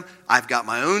with them. I've got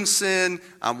my own sin.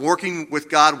 I'm working with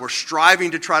God. We're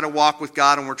striving to try to walk with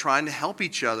God, and we're trying to help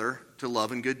each other to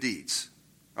love and good deeds.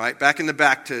 All right, back in the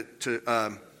back to describe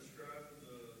the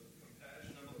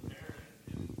compassion of a parent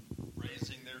in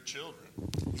raising their children.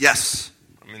 Yes.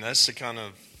 I mean, that's the kind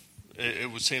of, it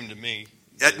would seem to me,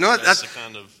 that's the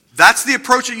kind of... That's the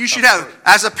approach that you should have.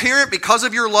 As a parent, because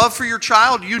of your love for your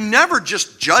child, you never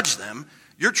just judge them.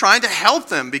 You're trying to help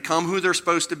them become who they're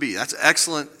supposed to be. That's an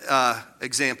excellent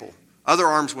example. Other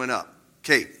arms went up.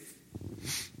 Kate.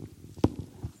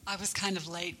 I was kind of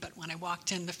late, but when I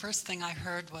walked in, the first thing I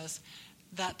heard was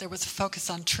that there was a focus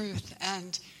on truth.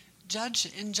 And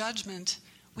in judgment,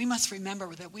 we must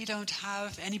remember that we don't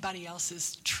have anybody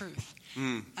else's truth.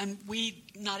 And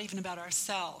not even about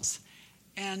ourselves.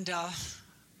 And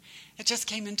it just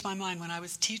came into my mind when I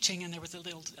was teaching and there was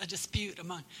a dispute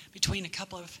between a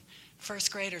couple of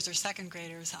first graders or second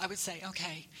graders. I would say,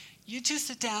 okay, you two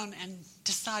sit down and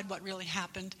decide what really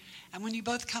happened. And when you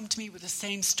both come to me with the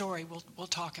same story, we'll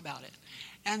talk about it.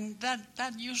 And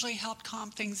that usually helped calm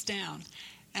things down.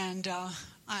 And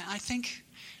I think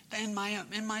in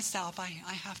myself,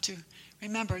 I have to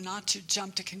remember not to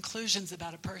jump to conclusions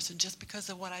about a person just because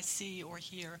of what I see or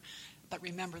hear, but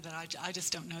remember that I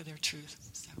just don't know their truth.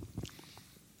 So.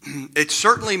 It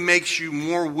certainly makes you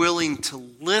more willing to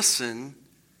listen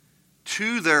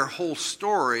to their whole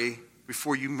story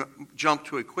before you jump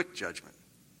to a quick judgment.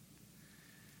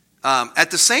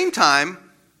 At the same time,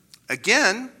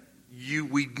 again,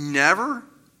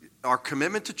 our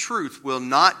commitment to truth will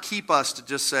not keep us to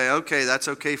just say, okay, that's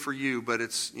okay for you, but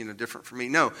it's different for me.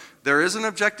 No, there is an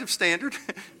objective standard.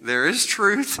 There is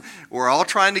truth. We're all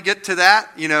trying to get to that,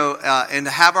 and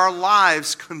to have our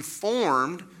lives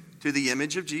conformed to the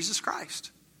image of Jesus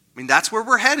Christ. I mean, that's where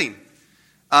we're heading.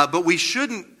 But we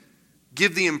shouldn't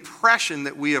give the impression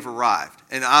that we have arrived.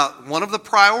 And one of the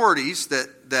priorities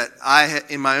that I,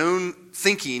 in my own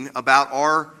thinking about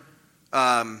our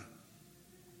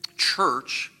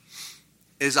church,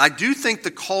 is I do think the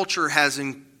culture has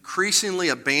increasingly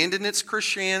abandoned its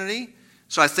Christianity.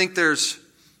 So I think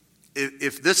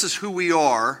if this is who we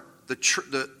are,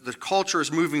 the culture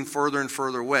is moving further and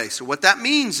further away. So what that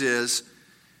means is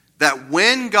that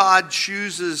when God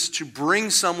chooses to bring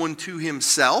someone to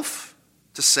himself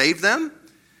to save them,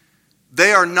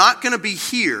 they are not going to be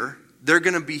here, they're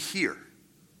going to be here.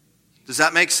 Does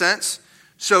that make sense?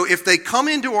 So if they come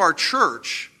into our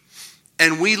church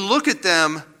and we look at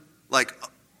them like,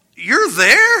 you're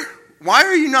there? Why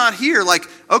are you not here? Like,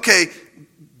 okay,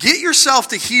 get yourself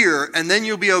to here and then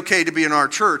you'll be okay to be in our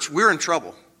church. We're in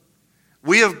trouble.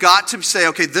 We have got to say,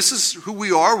 okay, this is who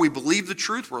we are. We believe the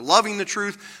truth. We're loving the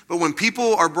truth. But when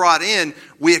people are brought in,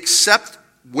 we accept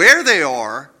where they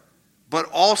are, but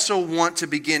also want to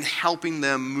begin helping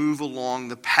them move along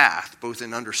the path, both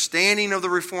in understanding of the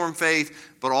Reformed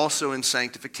faith, but also in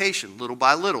sanctification, little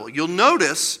by little. You'll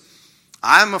notice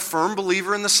I'm a firm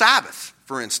believer in the Sabbath,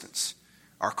 for instance.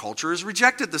 Our culture has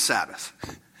rejected the Sabbath.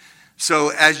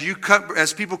 So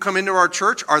as people come into our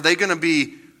church, are they going to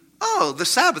be, oh, the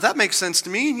Sabbath, that makes sense to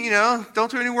me. Don't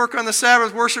do any work on the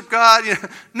Sabbath, worship God.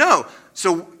 No.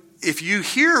 So if you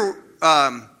hear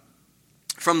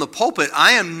from the pulpit,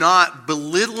 I am not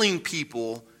belittling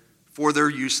people for their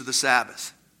use of the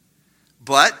Sabbath.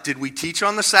 But did we teach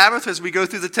on the Sabbath as we go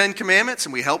through the Ten Commandments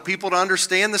and we help people to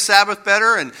understand the Sabbath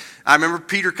better? And I remember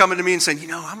Peter coming to me and saying,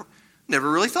 I never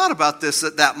really thought about this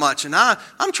that much, and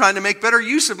I'm trying to make better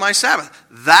use of my Sabbath.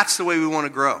 That's the way we want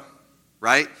to grow,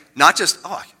 right? Not just,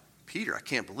 Peter, I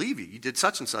can't believe you. You did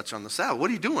such and such on the Sabbath. What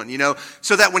are you doing?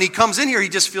 So that when he comes in here, he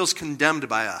just feels condemned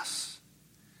by us.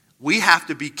 We have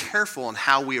to be careful in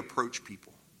how we approach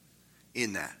people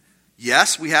in that.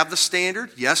 Yes, we have the standard.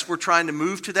 Yes, we're trying to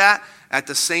move to that. At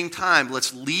the same time,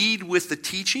 let's lead with the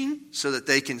teaching so that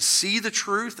they can see the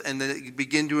truth and then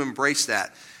begin to embrace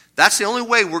that. That's the only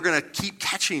way we're going to keep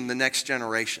catching the next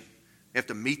generation. We have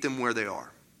to meet them where they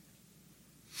are.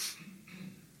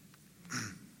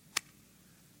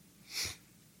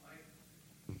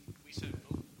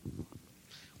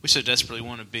 We so desperately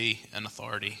want to be an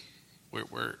authority.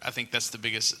 I think that's the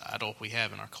biggest idol we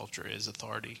have in our culture is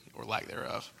authority or lack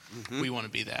thereof. Mm-hmm. We want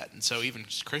to be that. And so even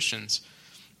as Christians,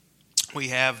 we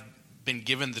have been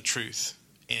given the truth,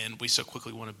 and we so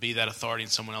quickly want to be that authority in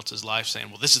someone else's life saying,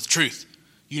 well, this is the truth.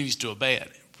 You need to obey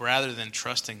it. Rather than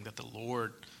trusting that the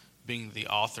Lord, being the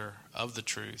author of the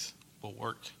truth, will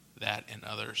work that in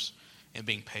others and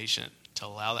being patient to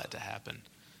allow that to happen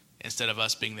instead of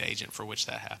us being the agent for which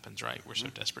that happens, right? We're so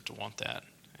desperate to want that.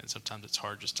 And sometimes it's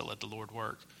hard just to let the Lord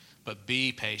work. But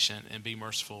be patient and be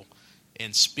merciful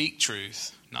and speak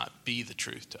truth, not be the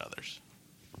truth to others.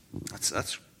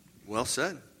 That's well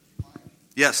said.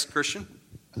 Yes, Christian?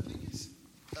 I think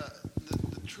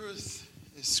the truth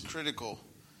is critical.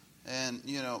 And,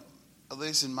 at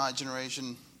least in my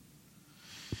generation,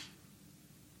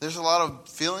 there's a lot of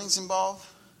feelings involved.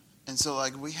 And so,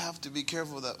 we have to be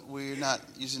careful that we're not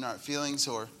using our feelings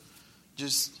or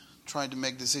just trying to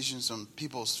make decisions on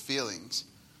people's feelings,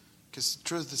 because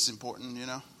truth is important,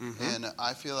 Mm-hmm. And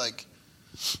I feel like,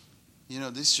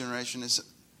 this generation is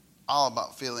all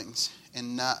about feelings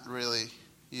and not really,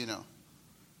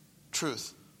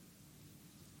 truth.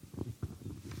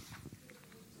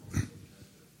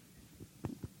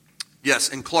 Yes,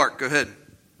 and Clark, go ahead.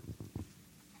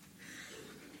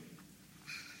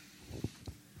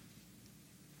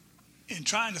 In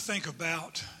trying to think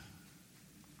about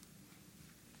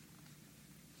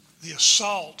the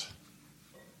assault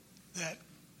that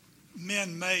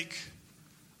men make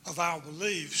of our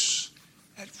beliefs,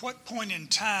 at what point in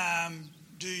time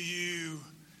do you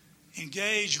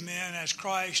engage men as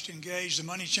Christ engaged the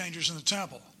money changers in the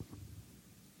temple?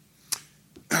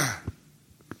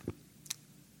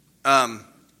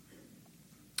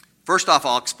 First off,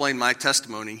 I'll explain my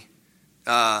testimony.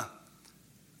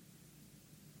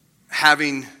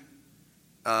 Having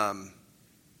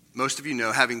most of you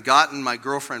know, having gotten my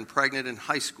girlfriend pregnant in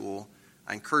high school,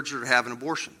 I encouraged her to have an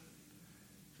abortion.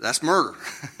 That's murder.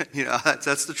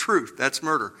 That's the truth. That's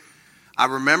murder. I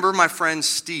remember my friend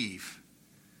Steve.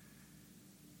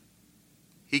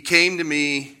 He came to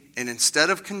me, and instead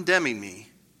of condemning me,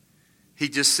 he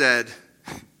just said,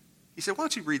 why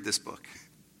don't you read this book?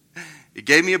 He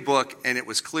gave me a book, and it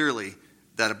was clearly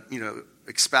that,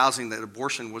 espousing that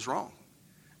abortion was wrong.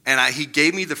 And he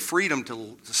gave me the freedom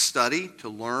to study, to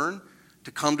learn,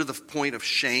 to come to the point of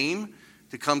shame,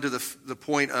 to come to the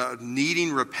point of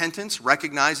needing repentance,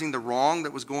 recognizing the wrong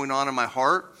that was going on in my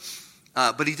heart.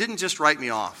 But he didn't just write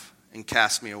me off and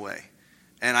cast me away.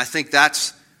 And I think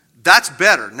that's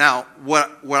better. Now, what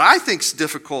I think is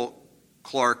difficult,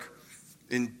 Clark,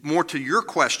 and more to your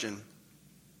question,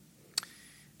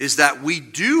 is that we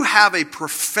do have a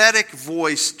prophetic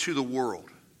voice to the world.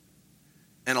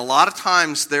 And a lot of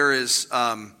times there is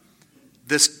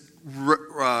this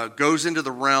goes into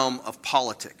the realm of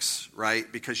politics,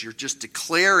 right? Because you're just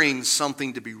declaring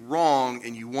something to be wrong,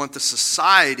 and you want the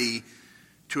society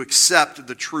to accept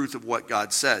the truth of what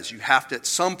God says. You have to at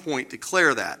some point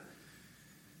declare that.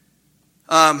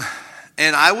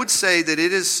 And I would say that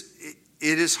it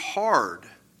is hard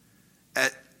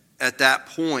at that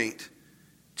point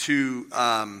to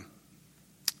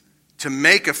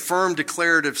make a firm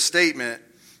declarative statement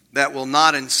that will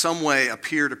not in some way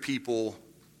appear to people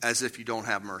as if you don't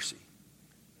have mercy.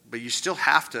 But you still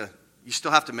have to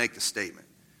make the statement.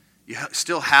 You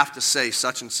still have to say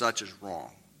such and such is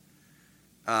wrong.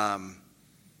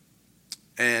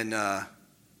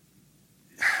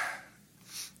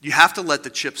 You have to let the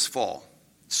chips fall.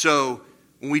 So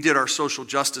when we did our social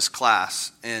justice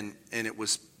class and it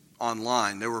was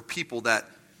online, there were people that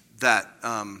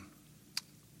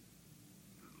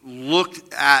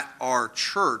looked at our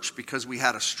church because we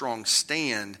had a strong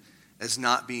stand as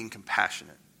not being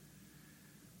compassionate.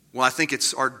 Well, I think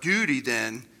it's our duty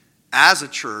then as a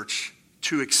church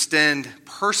to extend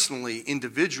personally,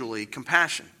 individually,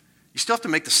 compassion. You still have to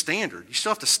make the standard. You still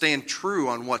have to stand true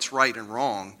on what's right and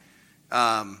wrong.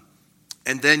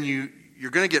 And then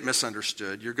you're going to get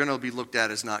misunderstood. You're going to be looked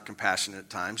at as not compassionate at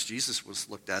times. Jesus was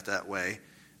looked at that way.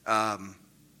 And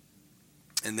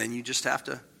then you just have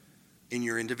to, in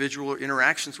your individual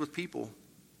interactions with people,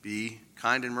 be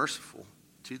kind and merciful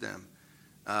to them.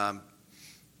 I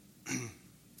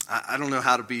don't know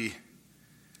how to be.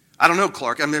 I don't know,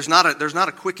 Clark. I mean, there's not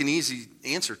a quick and easy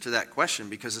answer to that question,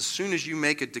 because as soon as you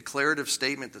make a declarative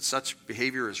statement that such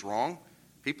behavior is wrong,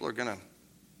 people are gonna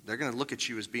look at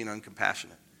you as being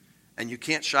uncompassionate, and you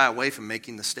can't shy away from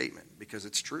making the statement because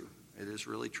it's true. It is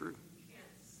really true. You can't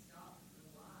stop the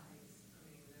lies. I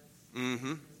mean, that's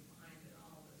Mm-hmm. behind it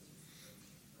all.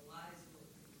 The lies will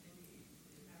continue.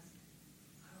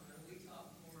 I don't know. We talk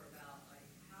more about like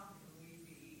how can we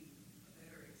be a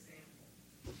better example.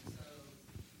 So,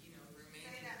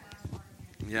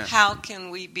 remaining. Yeah. How can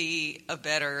we be a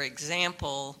better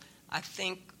example? I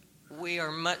think we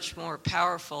are much more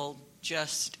powerful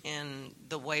just in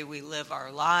the way we live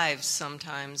our lives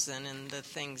sometimes than in the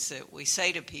things that we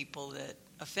say to people that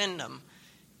offend them.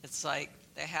 It's like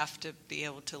they have to be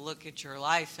able to look at your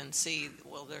life and see,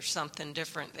 well, there's something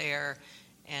different there,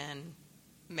 and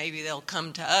maybe they'll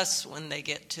come to us when they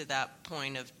get to that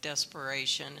point of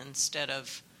desperation instead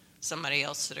of somebody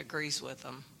else that agrees with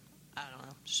them. I don't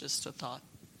know. It's just a thought.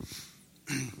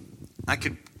 I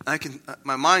can.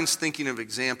 My mind's thinking of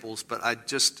examples, but I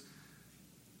just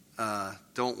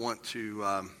don't want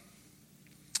to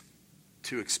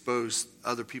expose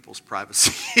other people's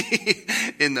privacy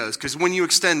in those. Because when you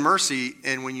extend mercy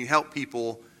and when you help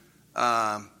people,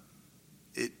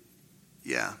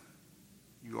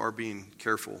 you are being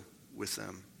careful with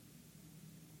them.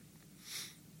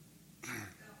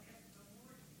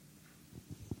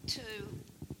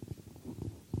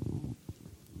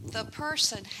 The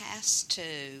person has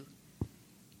to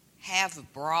have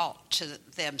brought to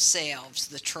themselves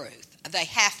the truth. They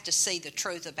have to see the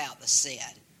truth about the sin.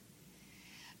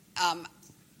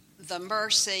 The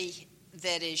mercy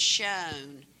that is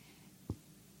shown,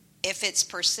 if it's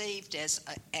perceived as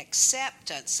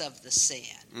acceptance of the sin,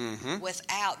 Mm-hmm.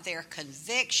 without their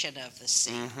conviction of the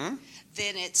sin, Mm-hmm.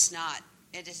 then it's not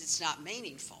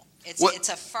meaningful. What- It's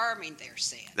affirming their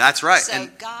sin. That's right. So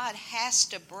And- God has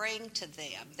to bring to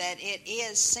them that it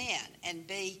is sin and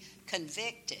be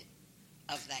convicted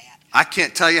of that. I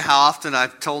can't tell you how often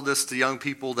I've told this to young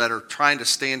people that are trying to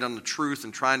stand on the truth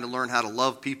and trying to learn how to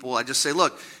love people. I just say,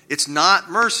 look, it's not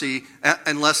mercy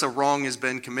unless a wrong has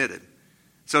been committed.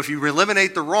 So if you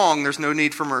eliminate the wrong, there's no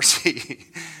need for mercy.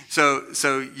 So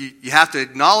you have to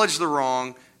acknowledge the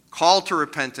wrong, call to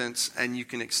repentance, and you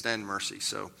can extend mercy.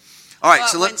 So, all right.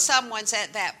 But when someone's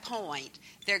at that point,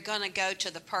 they're going to go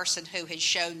to the person who has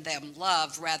shown them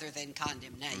love rather than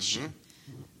condemnation.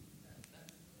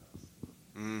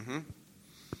 Mm-hmm.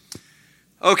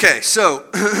 Okay, so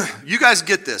you guys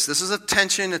get this. This is a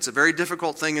tension. It's a very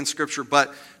difficult thing in Scripture,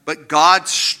 but God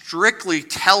strictly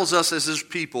tells us as His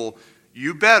people,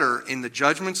 you better, in the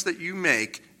judgments that you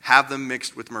make, have them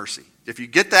mixed with mercy. If you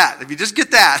get that, if you just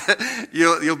get that,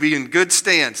 you'll be in good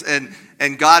stance.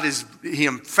 And God He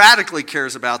emphatically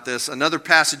cares about this. Another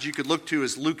passage you could look to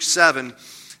is Luke 7,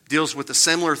 deals with a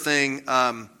similar thing.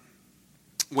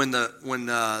 When the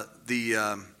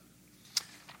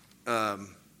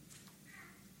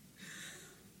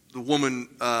woman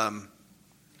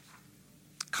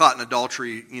caught in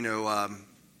adultery,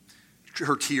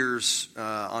 her tears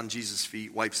on Jesus'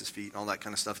 feet, wipes His feet, and all that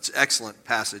kind of stuff. It's an excellent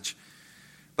passage.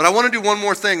 But I want to do one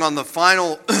more thing on the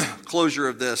final closure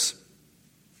of this.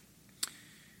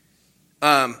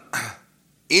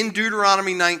 In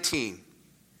Deuteronomy 19,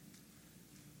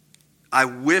 I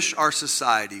wish our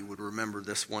society would remember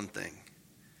this one thing.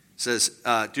 It says,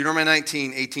 Deuteronomy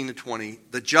 19, 18 to 20,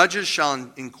 the judges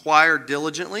shall inquire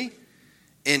diligently,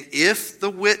 and if the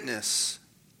witness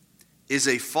is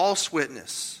a false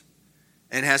witness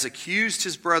and has accused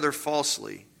his brother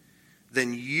falsely,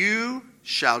 then you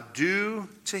shall do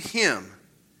to him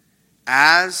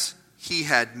as he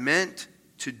had meant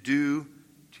to do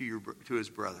to his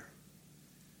brother.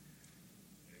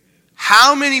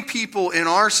 How many people in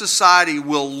our society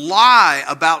will lie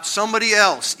about somebody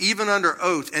else, even under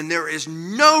oath, and there is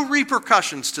no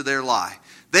repercussions to their lie?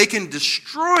 They can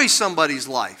destroy somebody's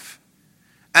life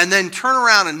and then turn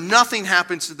around and nothing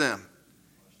happens to them.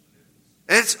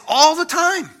 It's all the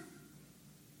time.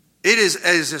 It is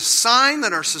a sign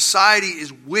that our society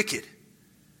is wicked.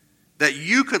 That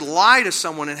you could lie to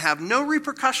someone and have no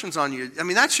repercussions on you. I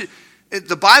mean,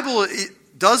 the Bible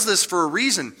does this for a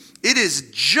reason. It is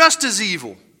just as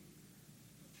evil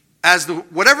as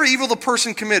whatever evil the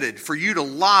person committed for you to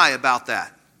lie about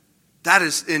that. That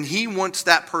is, and He wants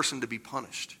that person to be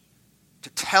punished. to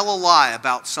tell a lie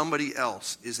about somebody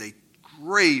else is a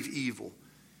grave evil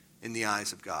in the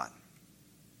eyes of God.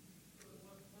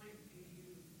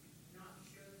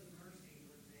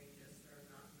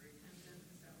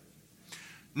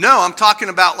 No, I'm talking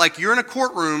about like you're in a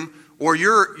courtroom or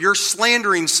you're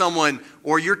slandering someone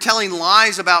or you're telling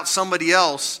lies about somebody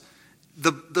else.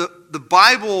 The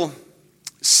Bible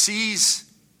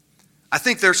sees, I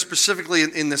think they're specifically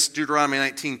in this Deuteronomy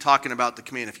 19 talking about the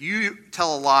command. If you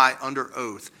tell a lie under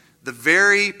oath, the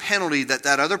very penalty that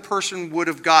other person would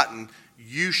have gotten,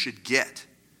 you should get.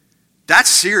 That's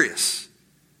serious.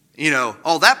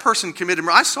 That person committed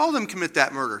murder. I saw them commit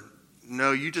that murder.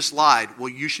 No, you just lied. Well,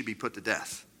 you should be put to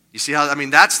death. You see how,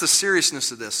 that's the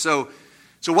seriousness of this. So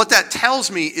what that tells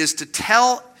me is to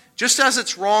tell, just as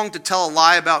it's wrong to tell a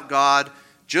lie about God,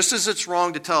 just as it's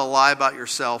wrong to tell a lie about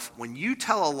yourself, when you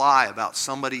tell a lie about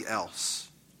somebody else,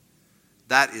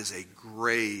 that is a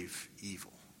grave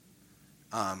evil.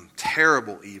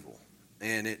 Terrible evil.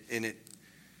 And it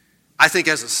I think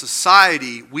as a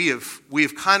society, we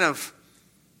have kind of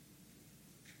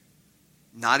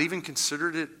not even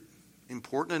considered it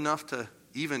important enough to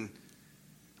even,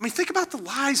 think about the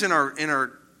lies in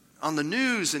our on the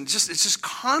news, and it's just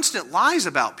constant lies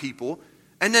about people,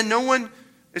 and then no one,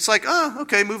 it's like, oh,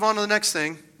 okay, move on to the next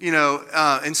thing,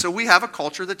 and so we have a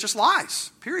culture that just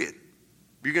lies, period.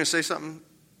 You're going to say something?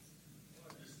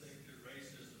 Well, I just think that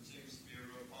racism seems to be a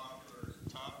real popular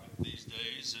topic these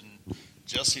days, and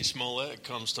Jussie Smollett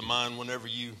comes to mind whenever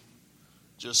you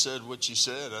just said what you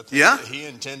said. I think that he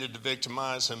intended to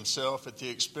victimize himself at the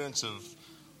expense of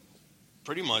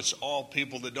pretty much all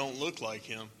people that don't look like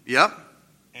him. Yep.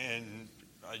 And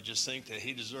I just think that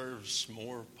he deserves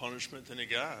more punishment than a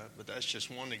guy, but that's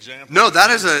just one example. No, that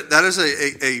is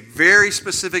a very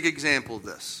specific example of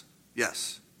this.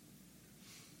 Yes.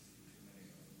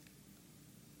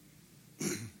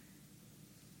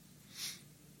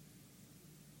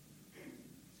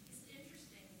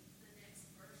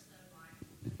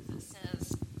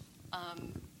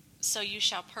 So you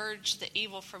shall purge the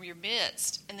evil from your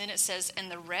midst. And then it says, and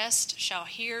the rest shall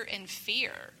hear and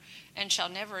fear, and shall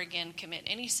never again commit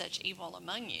any such evil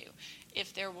among you.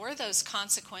 If there were those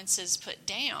consequences put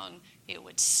down, it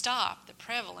would stop the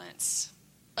prevalence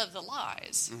of the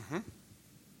lies. Mm-hmm.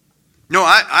 No,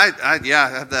 I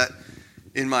have that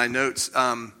in my notes.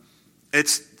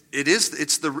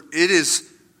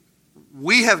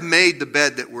 We have made the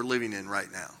bed that we're living in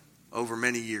right now over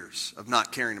many years of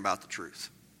not caring about the truth.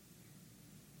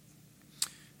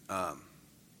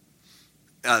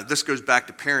 This goes back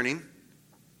to parenting.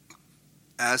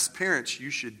 As parents, you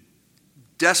should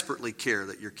desperately care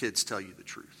that your kids tell you the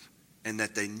truth and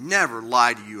that they never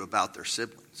lie to you about their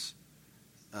siblings.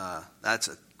 That's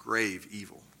a grave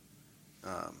evil.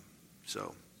 All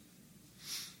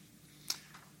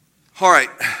right.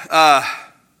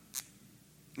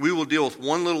 We will deal with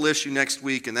one little issue next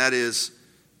week, and that is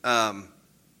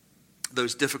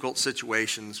those difficult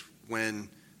situations when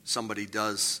somebody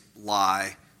does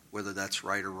lie, whether that's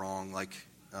right or wrong, like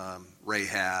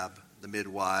Rahab, the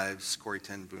midwives, Corrie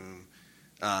ten Boom.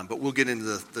 But we'll get into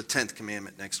the 10th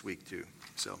commandment next week too.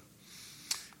 So,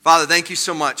 Father, thank you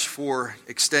so much for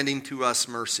extending to us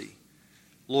mercy.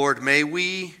 Lord, may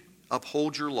we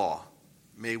uphold your law.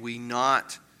 May we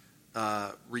not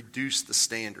reduce the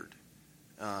standard.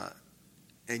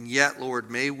 And yet,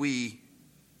 Lord, may we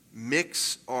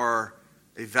mix our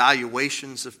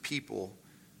evaluations of people,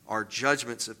 our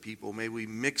judgments of people, may we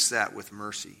mix that with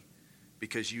mercy,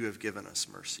 because you have given us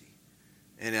mercy.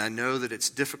 And I know that it's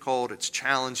difficult, it's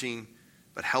challenging,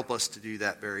 but help us to do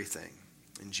that very thing.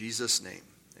 In Jesus' name,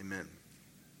 amen.